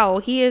like, wow,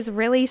 he is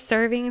really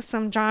serving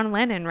some John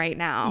Lennon right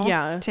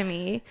now. To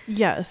me.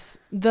 Yes.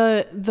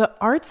 The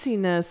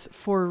artsiness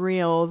for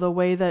real, the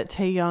way that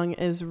Taehyung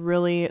is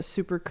really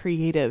super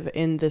creative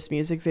in this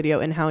music video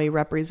and how he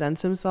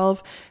represents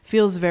himself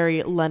feels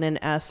very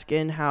Lennon-esque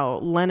in how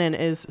Lennon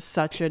is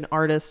such an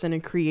artist and a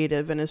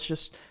creative and is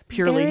just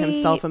purely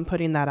himself and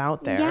putting that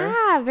out there.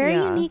 Yeah, very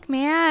unique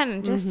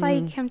man, just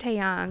like Kim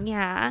Taehyung.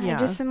 I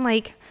just am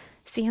like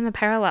seeing the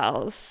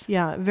parallels.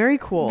 Yeah, very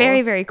cool.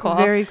 Very, very cool.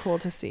 Very cool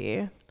to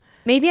see.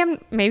 Maybe I'm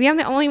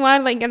the only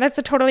one, like, and that's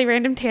a totally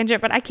random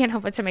tangent, but I can't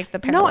help but to make the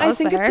parallels. No, I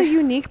think it's a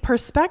unique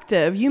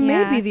perspective. You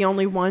may be the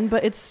only one,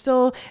 but it's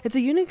a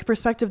unique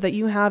perspective that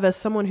you have as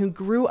someone who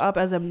grew up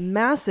as a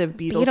massive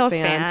Beatles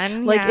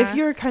fan. Like, if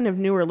you're a kind of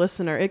newer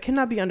listener, it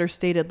cannot be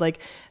understated.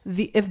 Like,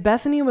 if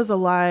Bethany was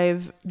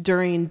alive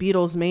during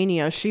Beatles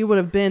mania, she would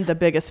have been the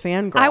biggest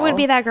fangirl. I would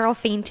be that girl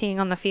fainting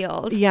on the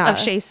field of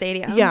Shea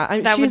Stadium.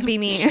 That would be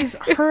me. She's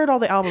heard all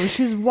the albums.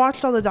 She's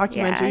watched all the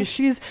documentaries.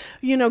 She's,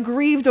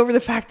 grieved over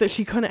the fact that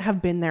she couldn't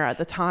have been there at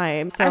the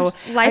time. So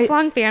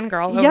lifelong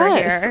fangirl over here.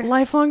 Yes,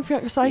 lifelong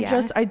fan. So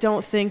I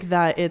don't think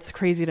that it's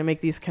crazy to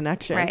make these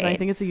connections. Right. I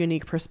think it's a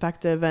unique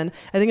perspective, and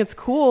I think it's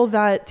cool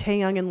that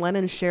Taehyung and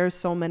Lennon share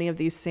so many of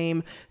these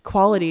same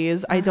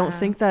qualities. I don't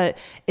think that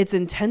it's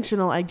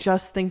intentional. I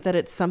just think that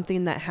it's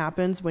something that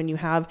happens when you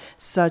have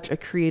such a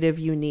creative,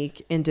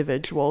 unique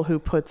individual who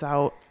puts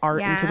out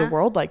art into the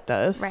world like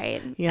this.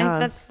 Right. Yeah.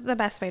 That's the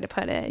best way to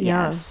put it.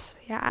 Yeah. Yes.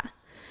 Yeah.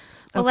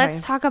 Well,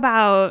 let's talk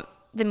about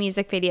the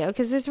music video,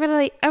 because there's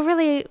really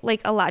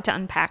a lot to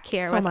unpack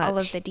here with all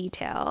of the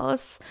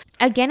details.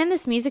 Again, in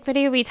this music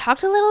video, we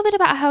talked a little bit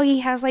about how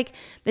he has like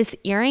this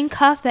earring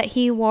cuff that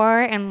he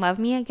wore in Love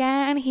Me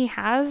Again. He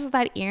has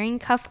that earring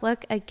cuff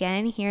look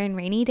again here in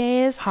Rainy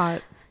Days.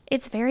 Hot.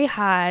 It's very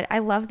hot. I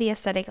love the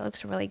aesthetic. It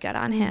looks really good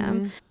on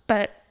him.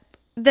 But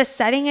the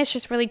setting is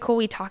just really cool.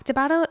 We talked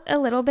about it a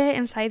little bit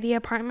inside the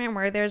apartment,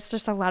 where there's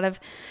just a lot of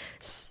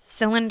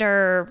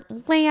cylinder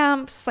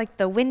lamps, like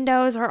the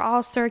windows are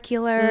all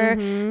circular.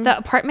 The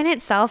apartment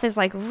itself is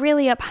like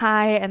really up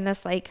high and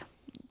this like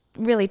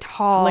really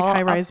tall, like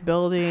high-rise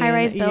building.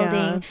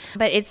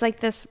 But it's like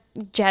this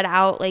jet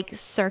out like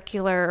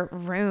circular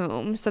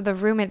room. So the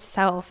room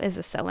itself is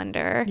a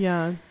cylinder.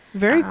 Yeah.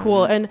 Very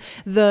cool. And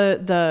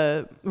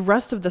the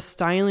rest of the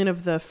styling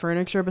of the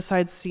furniture,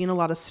 besides seeing a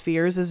lot of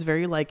spheres, is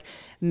very like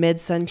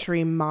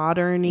mid-century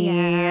modern-y.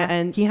 Yeah.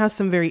 And he has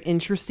some very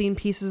interesting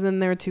pieces in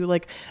there too,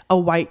 like a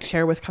white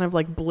chair with kind of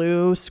like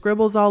blue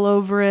scribbles all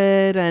over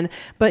it.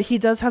 But he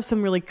does have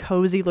some really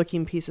cozy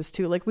looking pieces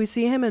too. Like we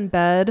see him in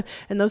bed,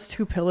 and those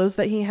two pillows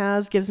that he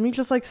has gives me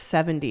just like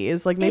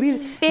 70s. Like maybe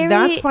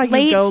that's why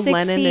you go 60s,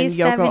 Lennon and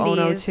Yoko 70s.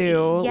 Ono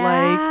too.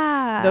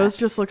 Yeah. Like those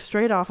just look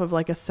straight off of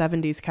like a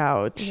 70s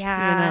couch.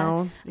 Yeah. You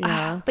know?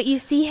 Yeah. But you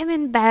see him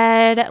in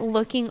bed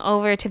looking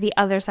over to the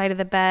other side of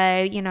the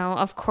bed, you know,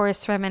 of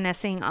course,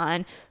 reminiscing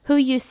on who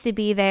used to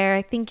be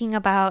there, thinking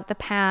about the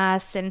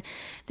past. And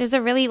there's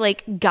a really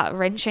like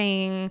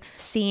gut-wrenching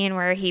scene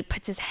where he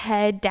puts his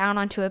head down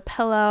onto a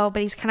pillow,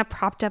 but he's kind of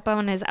propped up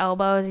on his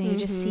elbows, and you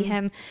just see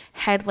him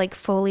head like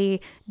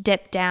fully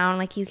dipped down.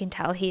 Like you can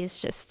tell he's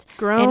just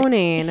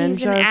groaning and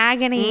he's in just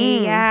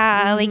agony.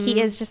 Like he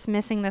is just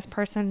missing this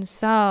person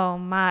so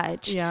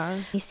much. Yeah.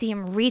 You see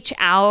him reach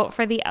out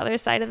for the other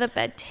side of the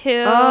bed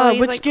too. Oh,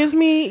 He's which like, gives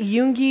me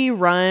Yoongi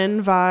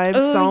Run vibes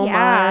Ooh, so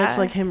yeah. much,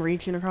 like him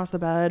reaching across the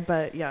bed.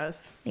 But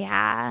yes.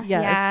 Yeah.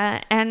 Yes.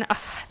 Yeah. And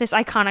this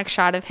iconic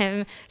shot of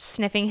him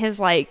sniffing his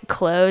like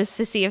clothes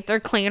to see if they're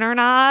clean or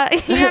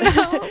not. You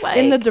know, like,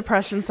 in the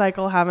depression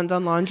cycle, haven't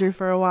done laundry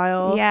for a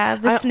while. Yeah,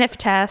 the sniff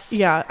test.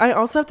 Yeah, I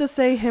also have to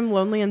say him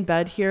lonely in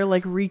bed here,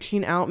 like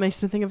reaching out,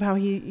 makes me think of how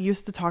he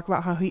used to talk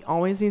about how he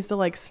always needs to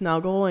like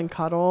snuggle and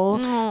cuddle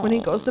when he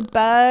goes to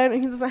bed,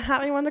 and he doesn't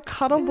have anyone to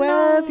cuddle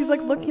with. He's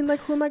like looking like,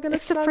 who am I going to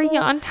Except snuggle? for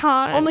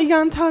Yeontan. Only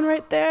Yeontan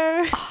right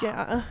there.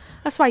 Yeah.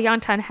 That's why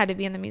Yeontan had to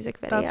be in the music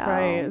video. That's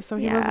right. So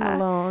he wasn't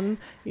alone.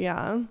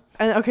 Yeah.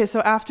 And okay, so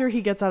after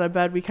he gets out of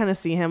bed, we kind of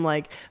see him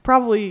like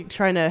probably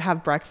trying to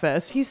have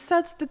breakfast. He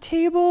sets the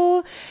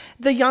table.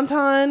 The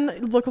Yeontan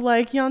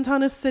lookalike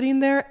Yeontan is sitting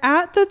there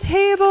at the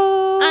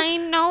table. I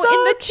know, So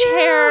in the cute.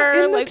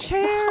 chair. In the like,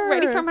 chair.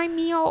 ready for my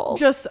meal.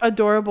 Just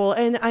adorable.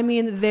 And I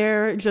mean,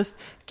 they're just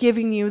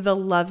giving you the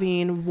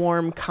loving,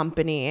 warm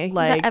company.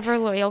 Like the ever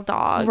loyal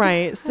dog.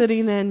 Right.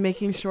 Sitting in,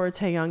 making sure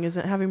Taehyung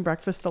isn't having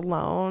breakfast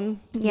alone.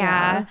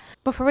 Yeah.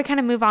 Before we kind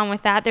of move on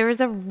with that, there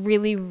was a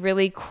really,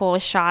 really cool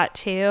shot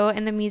too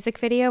in the music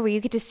video where you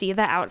get to see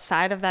the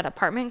outside of that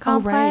apartment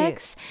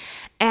complex.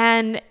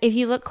 And if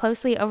you look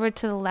closely over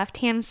to the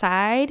left-hand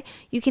side,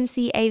 you can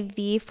see a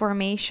V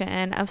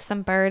formation of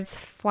some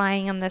birds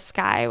flying in the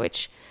sky,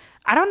 which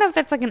I don't know if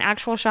that's like an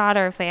actual shot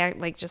or if they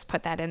like just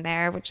put that in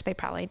there, which they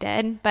probably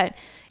did. But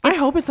I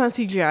hope it's not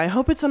CGI. I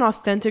hope it's an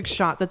authentic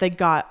shot that they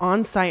got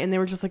on site and they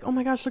were just like, oh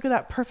my gosh, look at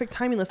that perfect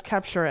timing. Let's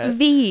capture it.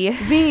 V.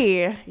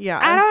 Yeah.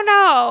 I don't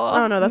know.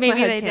 Oh no, that's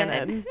Maybe my they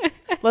headcanon.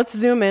 Let's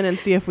zoom in and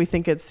see if we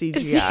think it's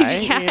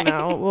CGI. You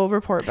know, we'll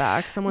report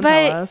back. Someone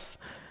tell us.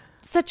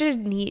 Such a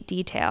neat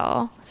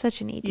detail.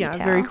 Yeah,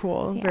 very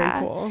cool. Yeah.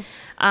 Very cool.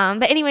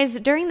 But anyways,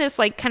 during this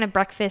like kind of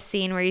breakfast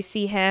scene where you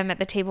see him at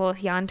the table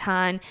with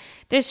Yeontan,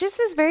 there's just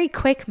this very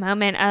quick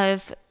moment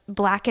of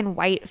black and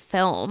white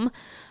film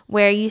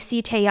where you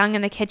see Taehyung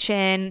in the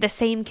kitchen, the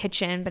same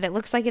kitchen, but it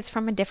looks like it's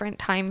from a different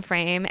time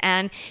frame.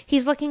 And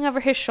he's looking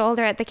over his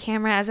shoulder at the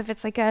camera as if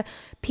it's like a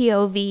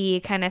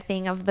POV kind of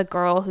thing of the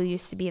girl who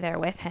used to be there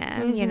with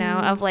him, you know,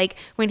 of like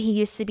when he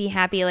used to be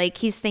happy, like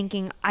he's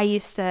thinking, I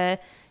used to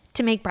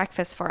make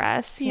breakfast for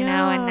us, you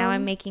know, and now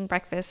I'm making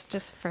breakfast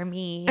just for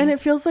me. And it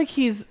feels like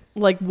he's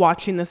like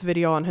watching this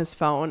video on his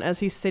phone as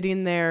he's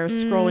sitting there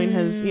scrolling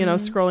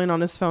scrolling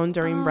on his phone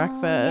during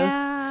breakfast.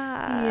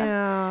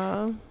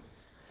 Yeah.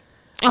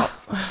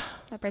 Oh,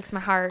 that breaks my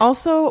heart.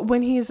 Also,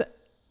 when he's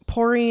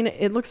pouring,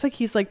 it looks like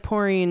he's like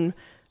pouring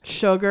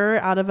sugar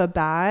out of a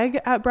bag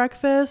at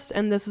breakfast,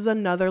 and this is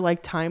another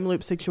like time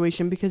loop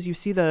situation because you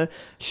see the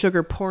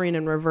sugar pouring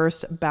in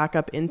reverse back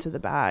up into the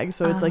bag,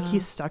 so it's like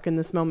he's stuck in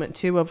this moment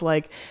too of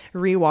like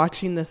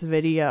rewatching this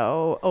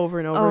video over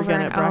and over again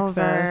at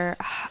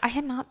breakfast. I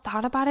had not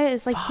thought about it.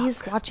 It's like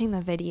he's watching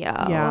the video.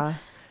 Yeah.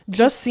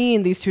 Just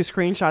seeing these two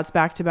screenshots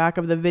back to back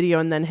of the video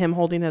and then him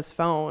holding his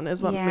phone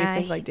is what made me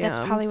think like, damn.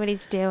 That's probably what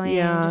he's doing.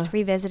 Yeah. Just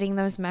revisiting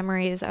those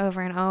memories over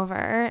and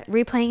over,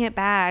 replaying it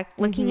back,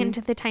 looking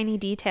into the tiny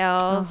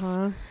details.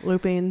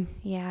 Looping.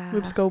 Yeah.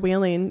 Loops go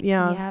wheeling.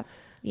 Yeah. Yep.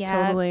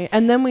 Yeah. Totally.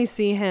 And then we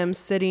see him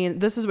sitting,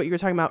 this is what you were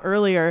talking about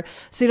earlier,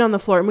 sitting on the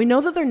floor. And we know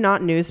that they're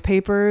not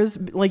newspapers.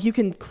 Like you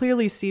can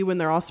clearly see when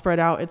they're all spread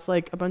out, it's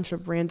like a bunch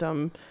of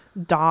random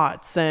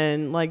dots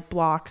and like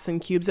blocks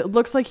and cubes. It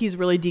looks like he's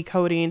really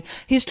decoding.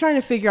 He's trying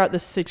to figure out the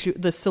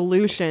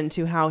solution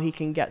to how he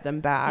can get them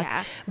back.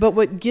 Yeah. But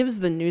what gives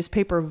the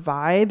newspaper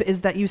vibe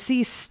is that you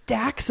see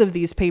stacks of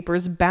these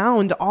papers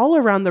bound all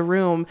around the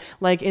room,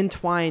 like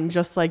entwined,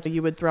 just like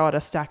you would throw out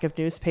a stack of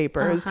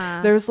newspapers.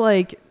 There's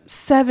like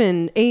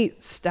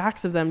 7-8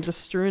 stacks of them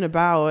just strewn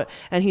about,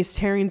 and he's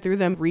tearing through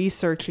them,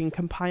 researching,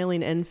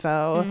 compiling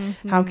info.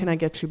 How can I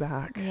get you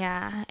back?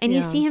 Yeah. And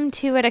you see him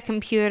too at a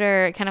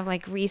computer kind of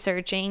like researching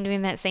researching,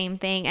 doing that same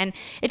thing. And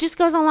it just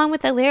goes along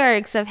with the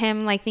lyrics of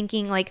him like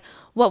thinking like,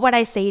 what would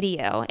I say to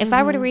you? If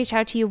I were to reach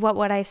out to you, what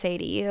would I say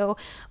to you?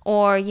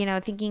 Or, you know,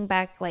 thinking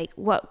back, like,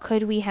 what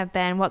could we have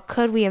been? What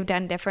could we have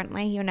done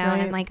differently? You know,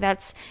 and like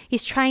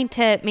he's trying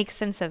to make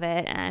sense of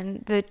it.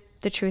 And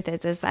the truth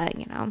is that,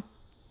 you know,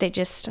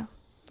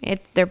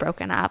 they're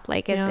broken up.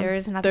 Like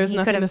there's nothing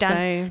he could have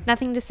done.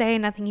 Nothing to say,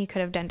 nothing he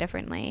could have done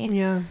differently.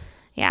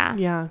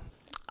 Yeah.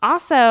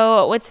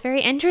 Also, what's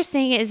very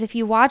interesting is if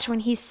you watch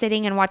when he's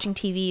sitting and watching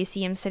TV, you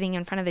see him sitting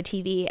in front of the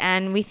TV.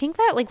 And we think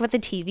that like what the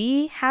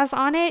TV has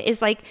on it is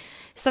like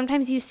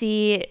sometimes you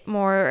see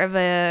more of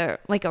a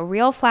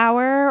real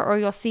flower, or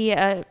you'll see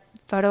a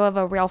photo of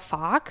a real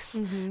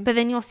fox, but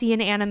then you'll see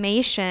an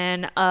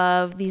animation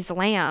of these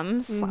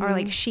lambs or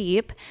like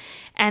sheep.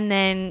 And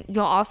then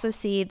you'll also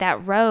see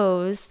that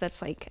rose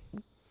that's like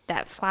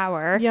that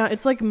flower. Yeah,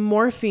 it's like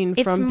morphine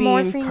from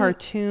being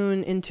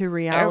cartoon into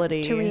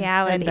reality. To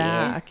reality. And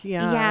back.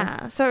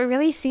 Yeah. So it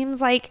really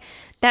seems like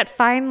that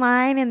fine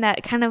line and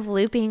that kind of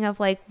looping of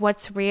like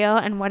what's real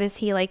and what is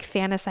he like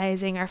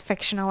fantasizing or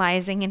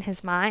fictionalizing in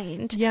his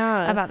mind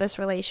about this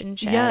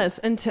relationship. Yes.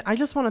 And I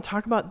just want to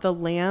talk about the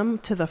lamb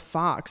to the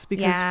fox,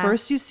 because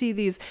first you see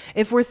these,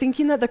 if we're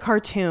thinking that the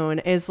cartoon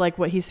is like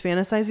what he's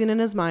fantasizing in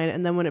his mind,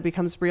 and then when it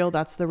becomes real,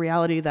 that's the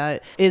reality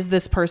that is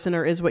this person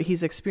or is what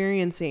he's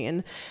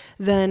experiencing,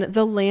 then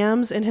the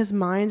lambs in his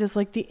mind is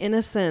like the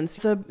innocence,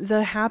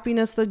 the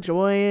happiness, the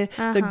joy,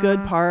 the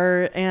good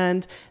part.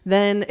 And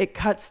then it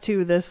cuts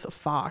to this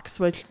fox,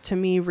 which to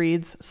me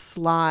reads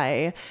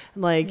sly,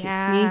 like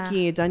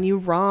sneaky, done you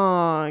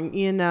wrong,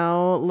 you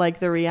know, like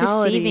the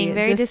reality,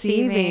 very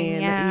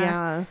deceiving.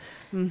 Yeah.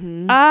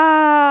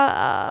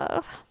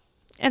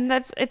 And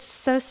it's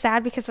so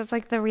sad because it's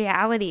like the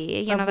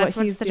reality, you know, that's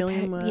what he's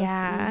dealing with.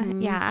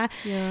 Yeah.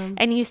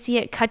 And you see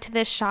it cut to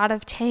this shot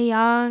of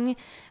Taehyung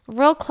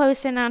real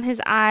close in on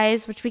his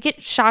eyes, which we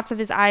get shots of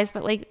his eyes,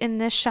 but like in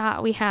this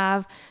shot we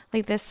have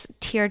like this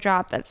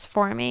teardrop that's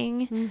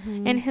forming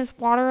in his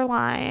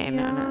waterline,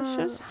 and it's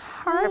just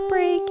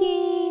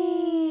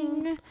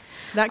heartbreaking.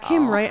 That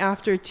came right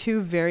after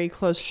two very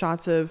close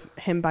shots of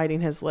him biting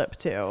his lip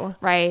too.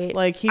 Right.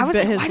 Like he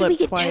bit his lip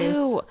twice.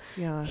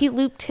 Yeah. He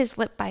looped his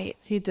lip bite.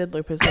 He did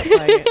loop his lip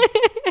bite.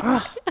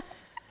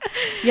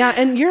 Yeah,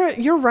 and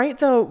you're right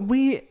though.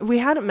 We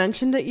hadn't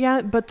mentioned it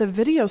yet, but the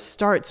video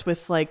starts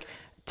with like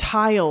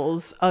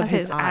tiles of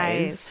his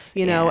eyes,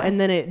 you know,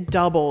 and then it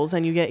doubles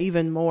and you get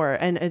even more.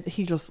 And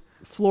he just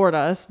destroyed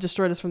us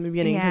from the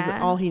beginning, because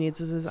all he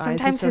needs is his eyes.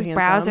 Sometimes his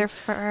brows are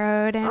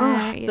furrowed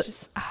and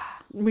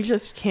we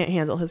just can't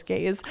handle his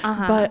gaze.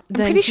 But I'm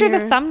pretty sure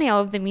the thumbnail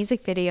of the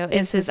music video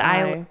is his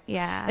eye.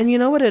 Yeah. And you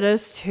know what it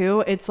is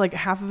too? It's like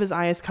half of his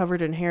eye is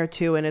covered in hair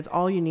too, and it's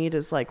all you need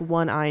is like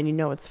one eye, and you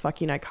know it's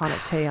fucking iconic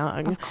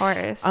Taehyung. Of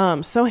course.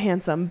 So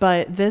handsome.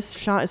 But this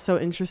shot is so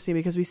interesting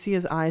because we see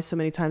his eyes so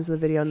many times in the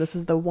video, and this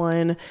is the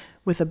one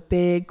with a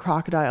big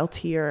crocodile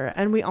tear,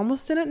 and we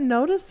almost didn't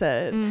notice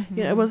it.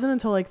 You know, it wasn't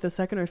until like the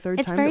second or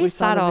third time that we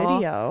saw the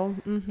video.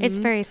 It's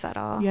very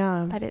subtle.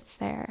 Yeah. But it's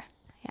there.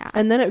 Yeah.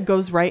 And then it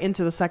goes right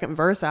into the second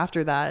verse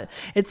after that.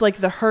 It's like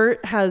the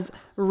hurt has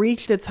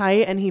reached its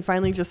height, and he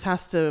finally just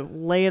has to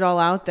lay it all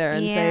out there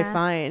and say,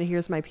 fine,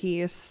 here's my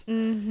piece.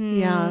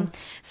 Yeah.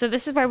 So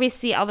this is where we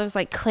see all those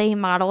like clay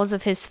models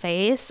of his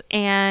face,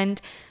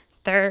 and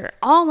they're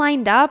all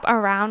lined up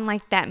around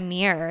like that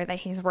mirror that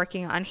he's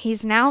working on.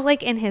 He's now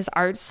like in his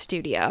art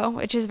studio,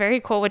 which is very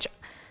cool, which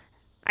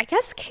I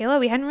guess, Kayla,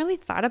 we hadn't really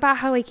thought about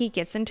how like he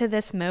gets into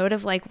this mode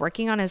of like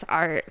working on his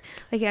art.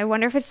 Like, I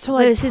wonder if it's to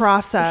like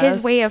process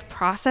his way of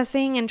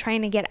processing and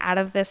trying to get out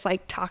of this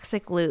like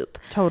toxic loop.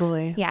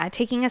 Totally. Yeah,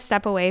 taking a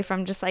step away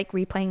from just like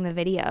replaying the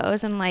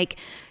videos and like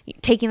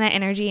taking that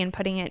energy and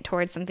putting it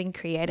towards something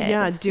creative.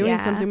 Yeah, doing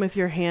something with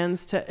your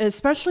hands,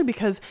 especially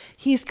because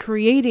he's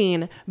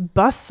creating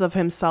busts of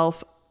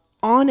himself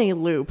on a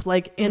loop,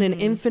 like in an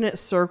infinite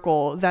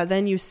circle that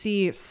then you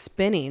see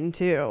spinning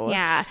too.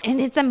 Yeah.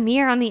 And it's a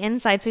mirror on the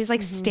inside, so he's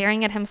like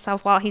staring at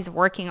himself while he's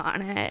working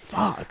on it.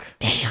 Fuck.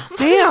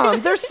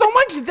 Damn. There's so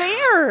much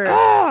there.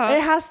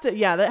 It has to,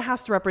 that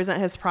has to represent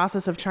his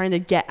process of trying to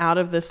get out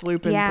of this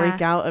loop and break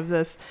out of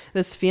this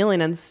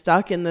feeling, and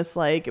stuck in this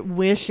like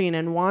wishing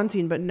and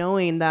wanting, but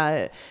knowing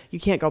that you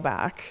can't go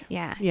back.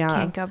 Yeah.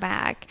 Can't go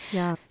back.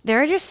 Yeah.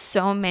 There are just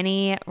so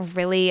many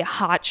really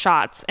hot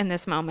shots in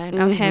this moment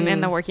of him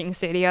in the working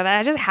studio that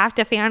I just have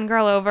to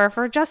fangirl over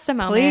for just a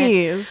moment.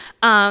 Please.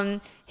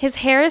 His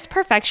hair is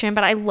perfection,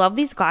 but I love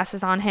these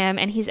glasses on him,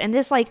 and he's in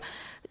this like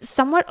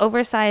somewhat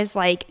oversized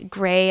like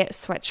gray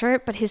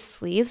sweatshirt, but his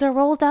sleeves are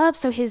rolled up,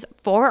 so his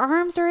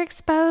forearms are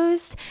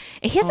exposed.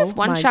 And he has this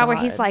one shot where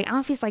he's like, I don't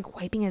know if he's like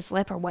wiping his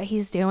lip or what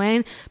he's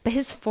doing, but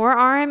his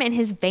forearm and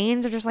his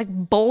veins are just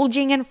like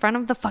bulging in front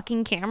of the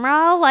fucking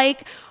camera.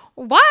 Like,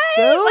 what?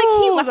 Dude.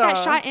 Like, he left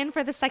that shot in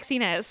for the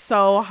sexiness.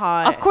 So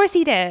hot. Of course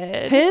he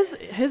did.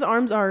 His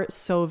arms are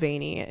so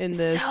veiny in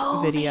this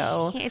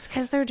video. Veiny. It's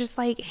because they're just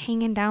like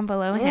hanging down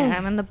below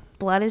him, and the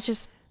blood is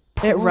just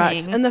It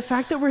wrecks. And the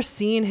fact that we're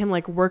seeing him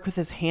like work with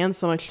his hands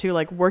so much too,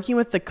 like working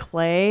with the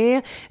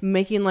clay,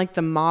 making like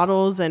the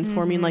models and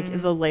forming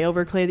like the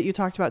layover clay that you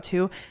talked about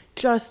too.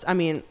 Just, I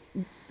mean,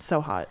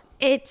 so hot.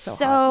 It's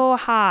so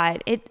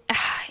hot.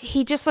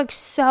 He just looks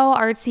so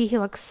artsy. He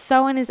looks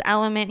so in his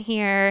element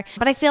here.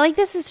 But I feel like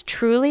this is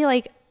truly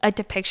like a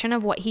depiction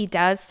of what he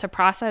does to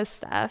process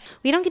stuff.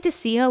 We don't get to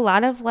see a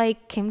lot of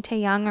like Kim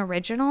Tae-young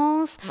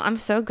originals. I'm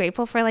so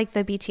grateful for like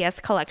the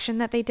BTS collection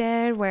that they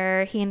did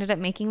where he ended up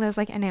making those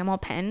like enamel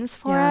pens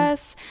for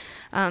us.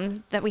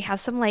 That we have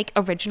some like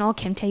original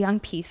Kim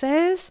Tae-young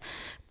pieces.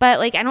 But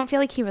like I don't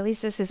feel like he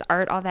releases his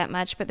art all that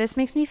much, but this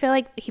makes me feel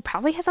like he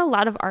probably has a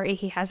lot of art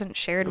he hasn't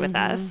shared with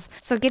us.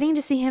 So getting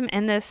to see him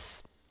in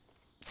this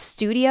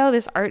studio,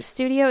 this art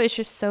studio, is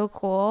just so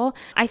cool.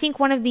 I think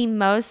one of the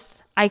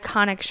most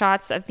iconic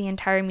shots of the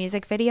entire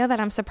music video that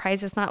I'm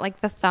surprised is not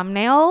like the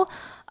thumbnail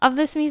of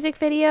this music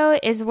video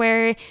is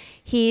where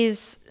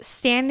he's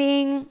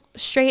standing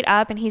straight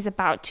up and he's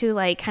about to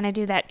like kind of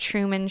do that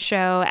Truman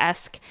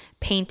Show-esque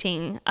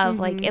painting of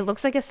like, it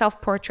looks like a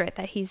self-portrait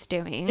that he's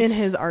doing in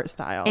his art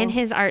style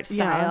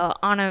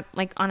on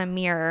a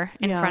mirror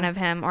in front of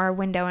him or a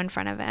window in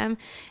front of him.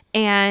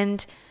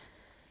 And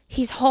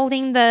he's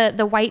holding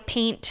the white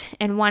paint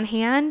in one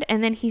hand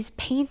and then he's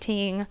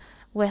painting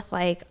with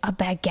like a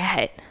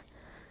baguette.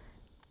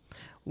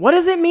 What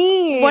does it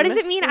mean? I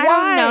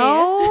don't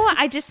know.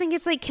 I just think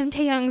it's like Kim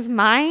Tae-young's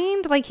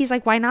mind. Like he's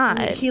like, why not?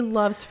 I mean, he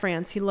loves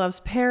France. He loves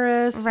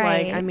Paris.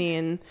 Right. Like, I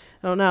mean,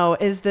 I don't know.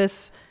 Is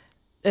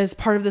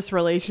part of this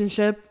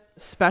relationship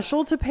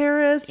special to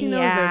Paris? You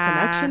know, is there a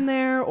connection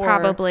there? Or,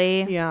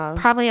 probably. Yeah.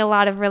 Probably a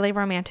lot of really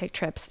romantic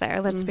trips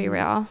there. Let's be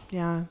real.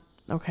 Yeah.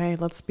 Okay.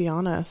 Let's be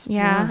honest.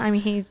 Yeah. I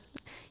mean,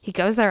 he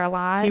goes there a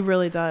lot. He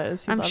really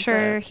does. I'm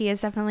sure he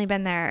has definitely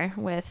been there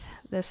with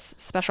this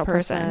special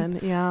person.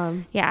 Yeah.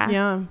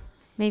 Yeah.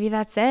 Maybe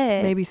that's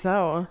it. Maybe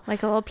so.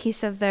 Like a little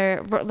piece of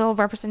their little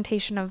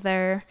representation of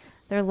their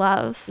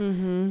love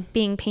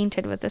being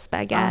painted with this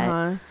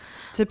baguette.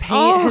 To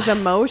paint his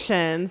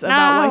emotions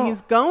about what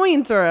he's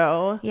going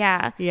through.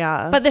 Yeah.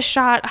 Yeah. But the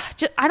shot,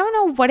 I don't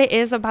know what it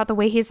is about the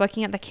way he's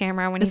looking at the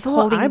camera when he's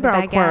holding the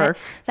baguette. Quirk.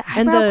 The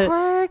eyebrow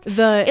quirk.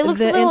 It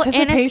looks a little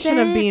anticipation innocent.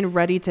 of being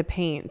ready to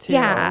paint too.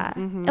 Yeah.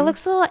 It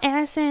looks a little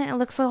innocent. It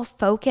looks a little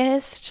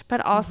focused, but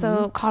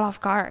also caught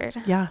off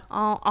guard. Yeah.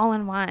 All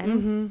in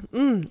one.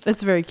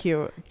 It's very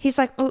cute. He's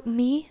like, oh,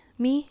 me?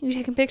 You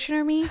taking a picture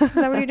of me? Is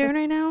that what you're doing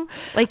right now?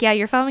 Like, yeah,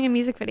 you're filming a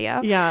music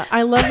video. Yeah.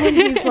 I love when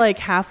he's like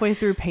halfway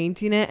through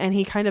painting it and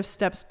he kind of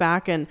steps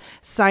back and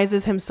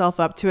sizes himself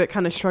up to it,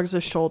 kind of shrugs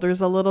his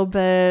shoulders a little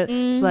bit.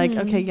 It's like,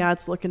 okay, yeah,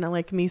 it's looking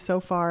like me so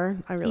far.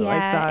 I really like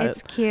that.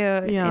 It's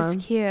cute. Yeah.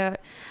 It's cute.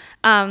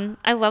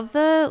 I love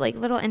the like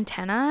little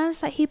antennas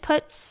that he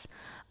puts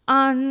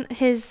on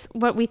his,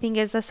 what we think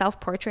is a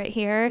self-portrait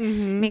here.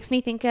 Makes me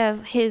think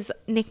of his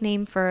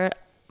nickname from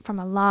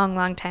a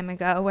long time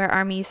ago where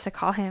Army used to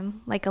call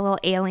him like a little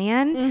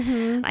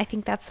alien. I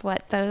think that's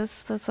what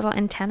those little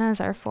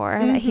antennas are for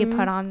that he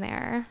put on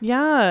there.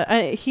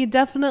 Yeah, he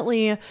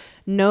definitely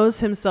knows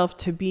himself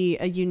to be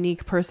a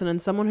unique person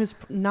and someone who's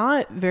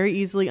not very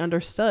easily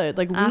understood.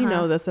 Like we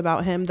know this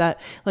about him, that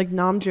like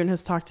Namjoon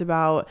has talked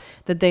about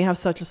that they have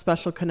such a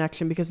special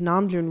connection because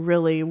Namjoon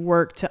really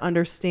worked to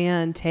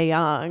understand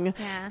Taeyoung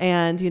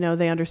and, you know,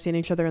 they understand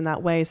each other in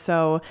that way.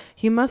 So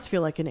he must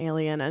feel like an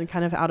alien and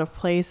kind of out of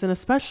place, and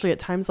especially at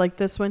times like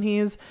this when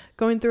he's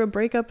going through a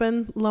breakup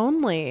and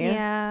lonely.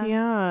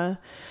 Yeah.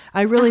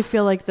 I really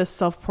feel like this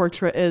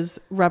self-portrait is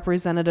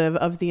representative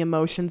of the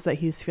emotions that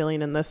he's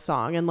feeling in this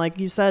song. And like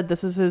you said,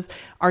 this is his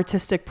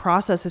artistic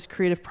process, his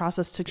creative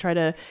process to try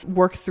to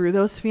work through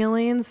those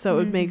feelings. So it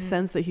would make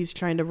sense that he's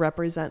trying to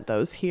represent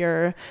those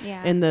here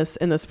in this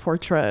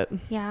portrait.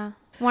 Yeah.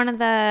 One of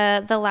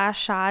the last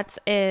shots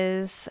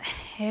is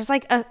there's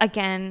like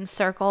again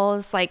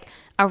circles like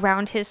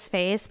around his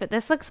face, but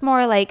this looks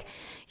more like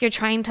you're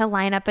trying to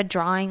line up a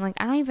drawing. Like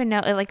I don't even know,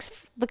 it like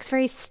looks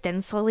very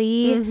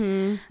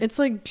stencil-y. It's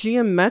like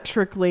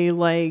geometrically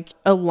like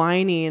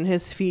aligning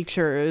his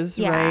features,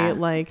 right?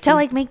 Like to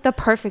like make the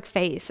perfect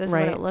face is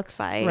what it looks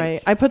like.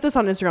 Right. I put this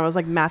on Instagram. I was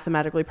like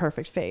mathematically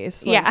perfect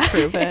face. Like,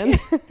 proven.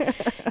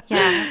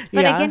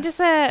 But again,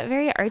 just a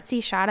very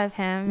artsy shot of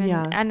him,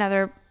 and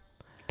another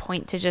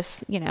point to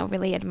just, you know,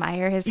 really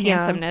admire his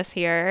handsomeness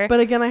here. But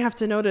again, I have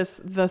to notice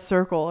the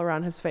circle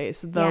around his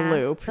face,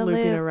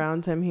 looping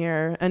around him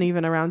here, and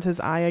even around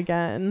his eye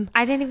again.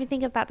 I didn't even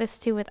think about this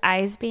too with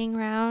eyes being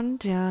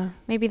round. Yeah.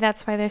 Maybe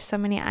that's why there's so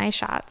many eye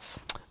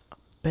shots.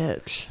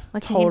 Bitch.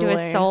 Looking into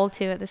his soul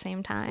too at the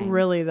same time.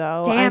 Really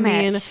though. Damn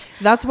I mean, it.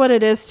 that's what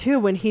it is too.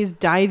 When he's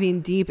diving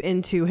deep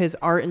into his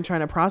art and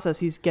trying to process,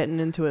 he's getting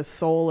into his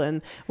soul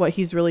and what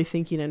he's really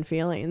thinking and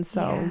feeling.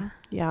 So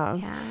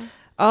yeah.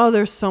 Oh,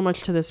 there's so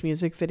much to this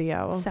music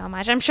video. So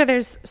much. I'm sure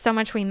there's so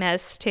much we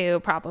missed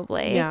too,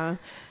 probably. Yeah.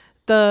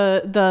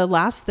 The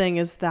last thing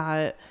is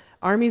that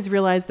ARMYs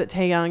realized that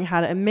Taeyang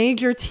had a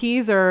major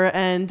teaser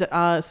and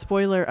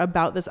spoiler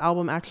about this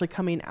album actually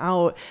coming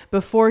out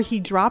before he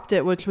dropped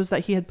it, which was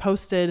that he had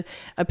posted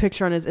a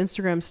picture on his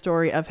Instagram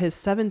story of his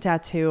 7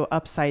 tattoo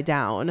upside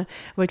down,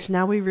 which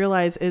now we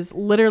realize is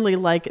literally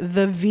like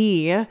the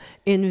V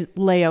in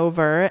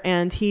Layover,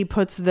 and he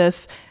puts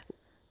this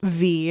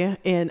V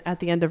in at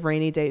the end of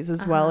Rainy Days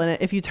as well, and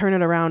if you turn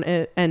it around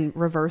and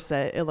reverse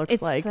it, it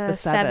looks like the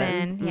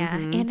 7. Yeah,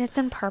 and it's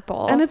in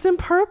purple. Kim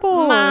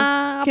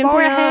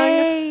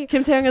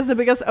Taeyang is the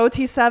biggest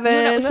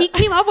OT7. You know, he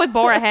came up with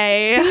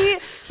Borahae.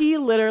 he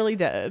literally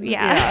did.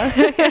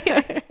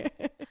 Yeah.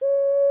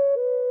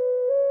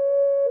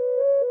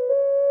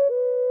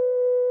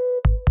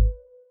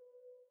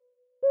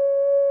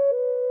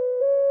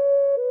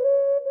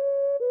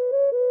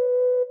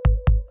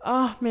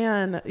 Oh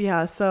man,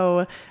 yeah.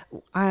 So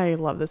I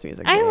love this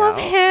music I video. love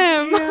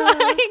him.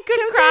 I could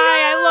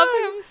cry. I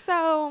love him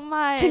so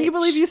much. Can you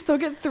believe you still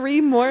get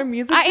 3 more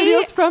music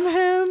videos from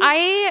him?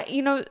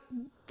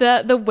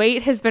 The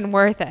wait has been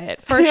worth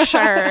it for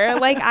sure.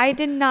 Like, I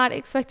did not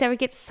expect I would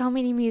get so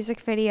many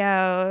music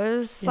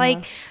videos. Yeah.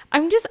 Like,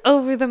 I'm just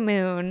over the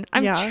moon.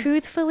 I'm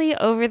truthfully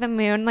over the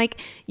moon.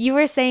 Like, you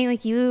were saying,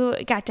 like, you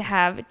got to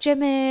have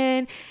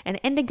Jimin and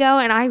Indigo,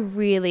 and I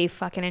really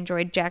fucking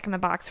enjoyed Jack in the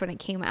Box when it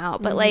came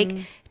out. But like,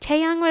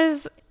 Taeyang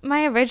was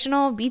my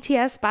original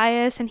BTS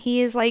bias, and he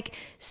is like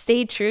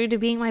stayed true to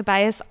being my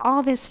bias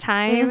all this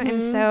time.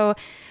 And so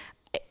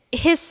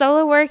his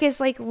solo work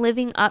is like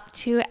living up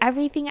to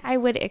everything I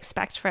would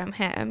expect from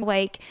him.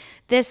 Like,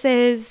 this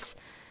is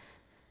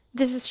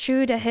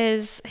true to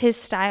his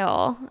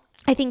style.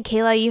 I think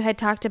Kayla, you had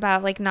talked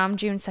about, like,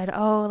 Namjoon said,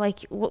 oh,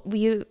 like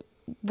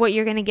what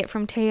you're gonna get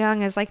from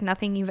Taeyang is like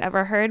nothing you've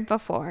ever heard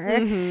before.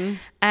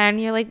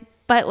 And you're like,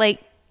 but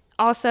like,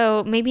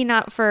 also maybe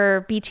not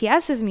for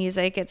BTS's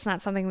music, it's not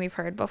something we've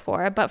heard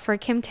before, but for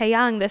Kim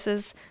Taeyang, this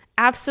is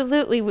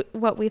absolutely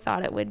what we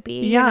thought it would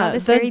be. Yeah, you know,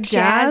 this the very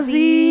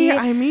jazzy.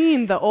 I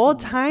mean, the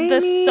old timey,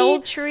 the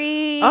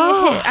sultry.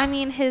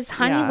 His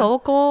honey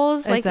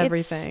vocals. It's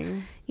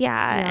everything.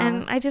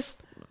 And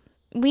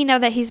we know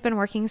that he's been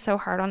working so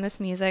hard on this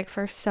music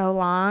for so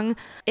long.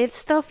 It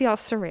still feels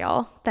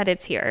surreal that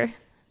it's here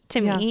to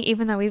me,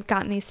 even though we've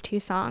gotten these 2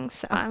 songs.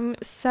 So I'm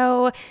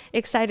so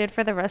excited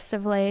for the rest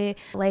of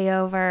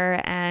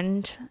Layover,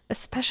 and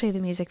especially the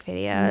music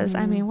videos.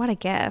 I mean, what a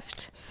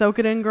gift. Soak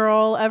it in,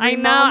 girl. Every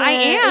moment I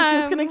am. It's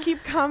just gonna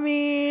keep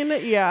coming.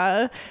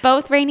 Yeah.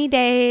 Both Rainy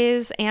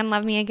Days and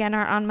Love Me Again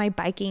are on my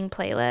biking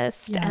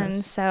playlist. Yes.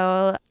 And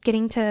so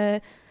getting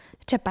to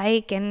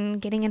bike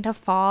and getting into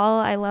fall,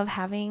 I love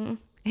having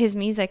his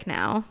music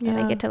now that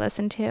I get to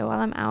listen to while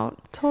I'm out.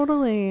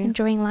 Totally.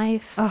 Enjoying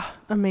life. Oh,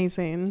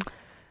 amazing.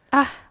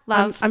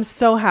 Love. I'm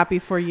so happy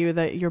for you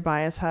that your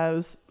bias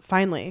has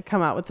finally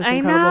come out with this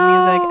incredible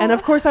music. And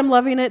of course, I'm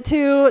loving it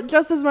too,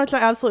 just as much. I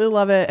absolutely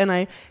love it. And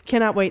I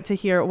cannot wait to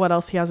hear what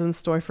else he has in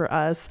store for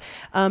us.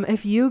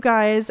 If you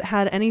guys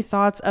had any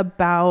thoughts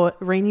about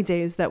Rainy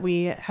Days that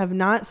we have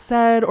not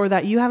said or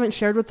that you haven't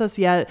shared with us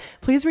yet,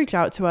 please reach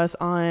out to us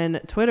on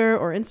Twitter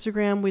or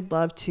Instagram. We'd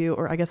love to,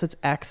 or I guess it's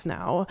X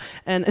now,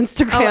 and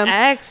Instagram. Oh,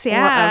 X,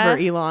 yeah.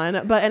 Whatever,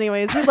 Elon. But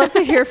anyways, we'd love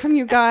to hear from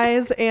you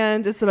guys,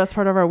 and it's the best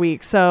part of our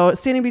week. So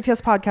Standing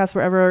BTS Podcast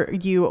wherever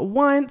you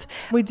want.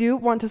 We do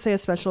want to say a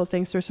special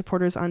thanks to our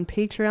supporters on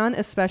Patreon,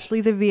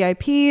 especially the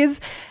VIPs,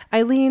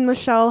 Eileen,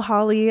 Michelle,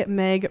 Holly,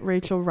 Meg,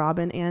 Rachel,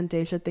 Robin, and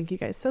Deja. Thank you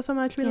guys so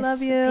much. We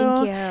love you.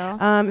 Thank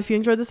you. If you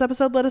enjoyed this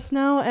episode, let us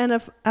know.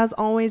 And as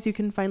always, you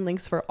can find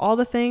links for all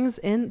the things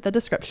in the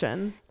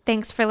description.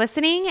 Thanks for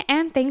listening,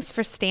 and thanks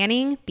for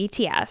standing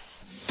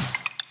BTS.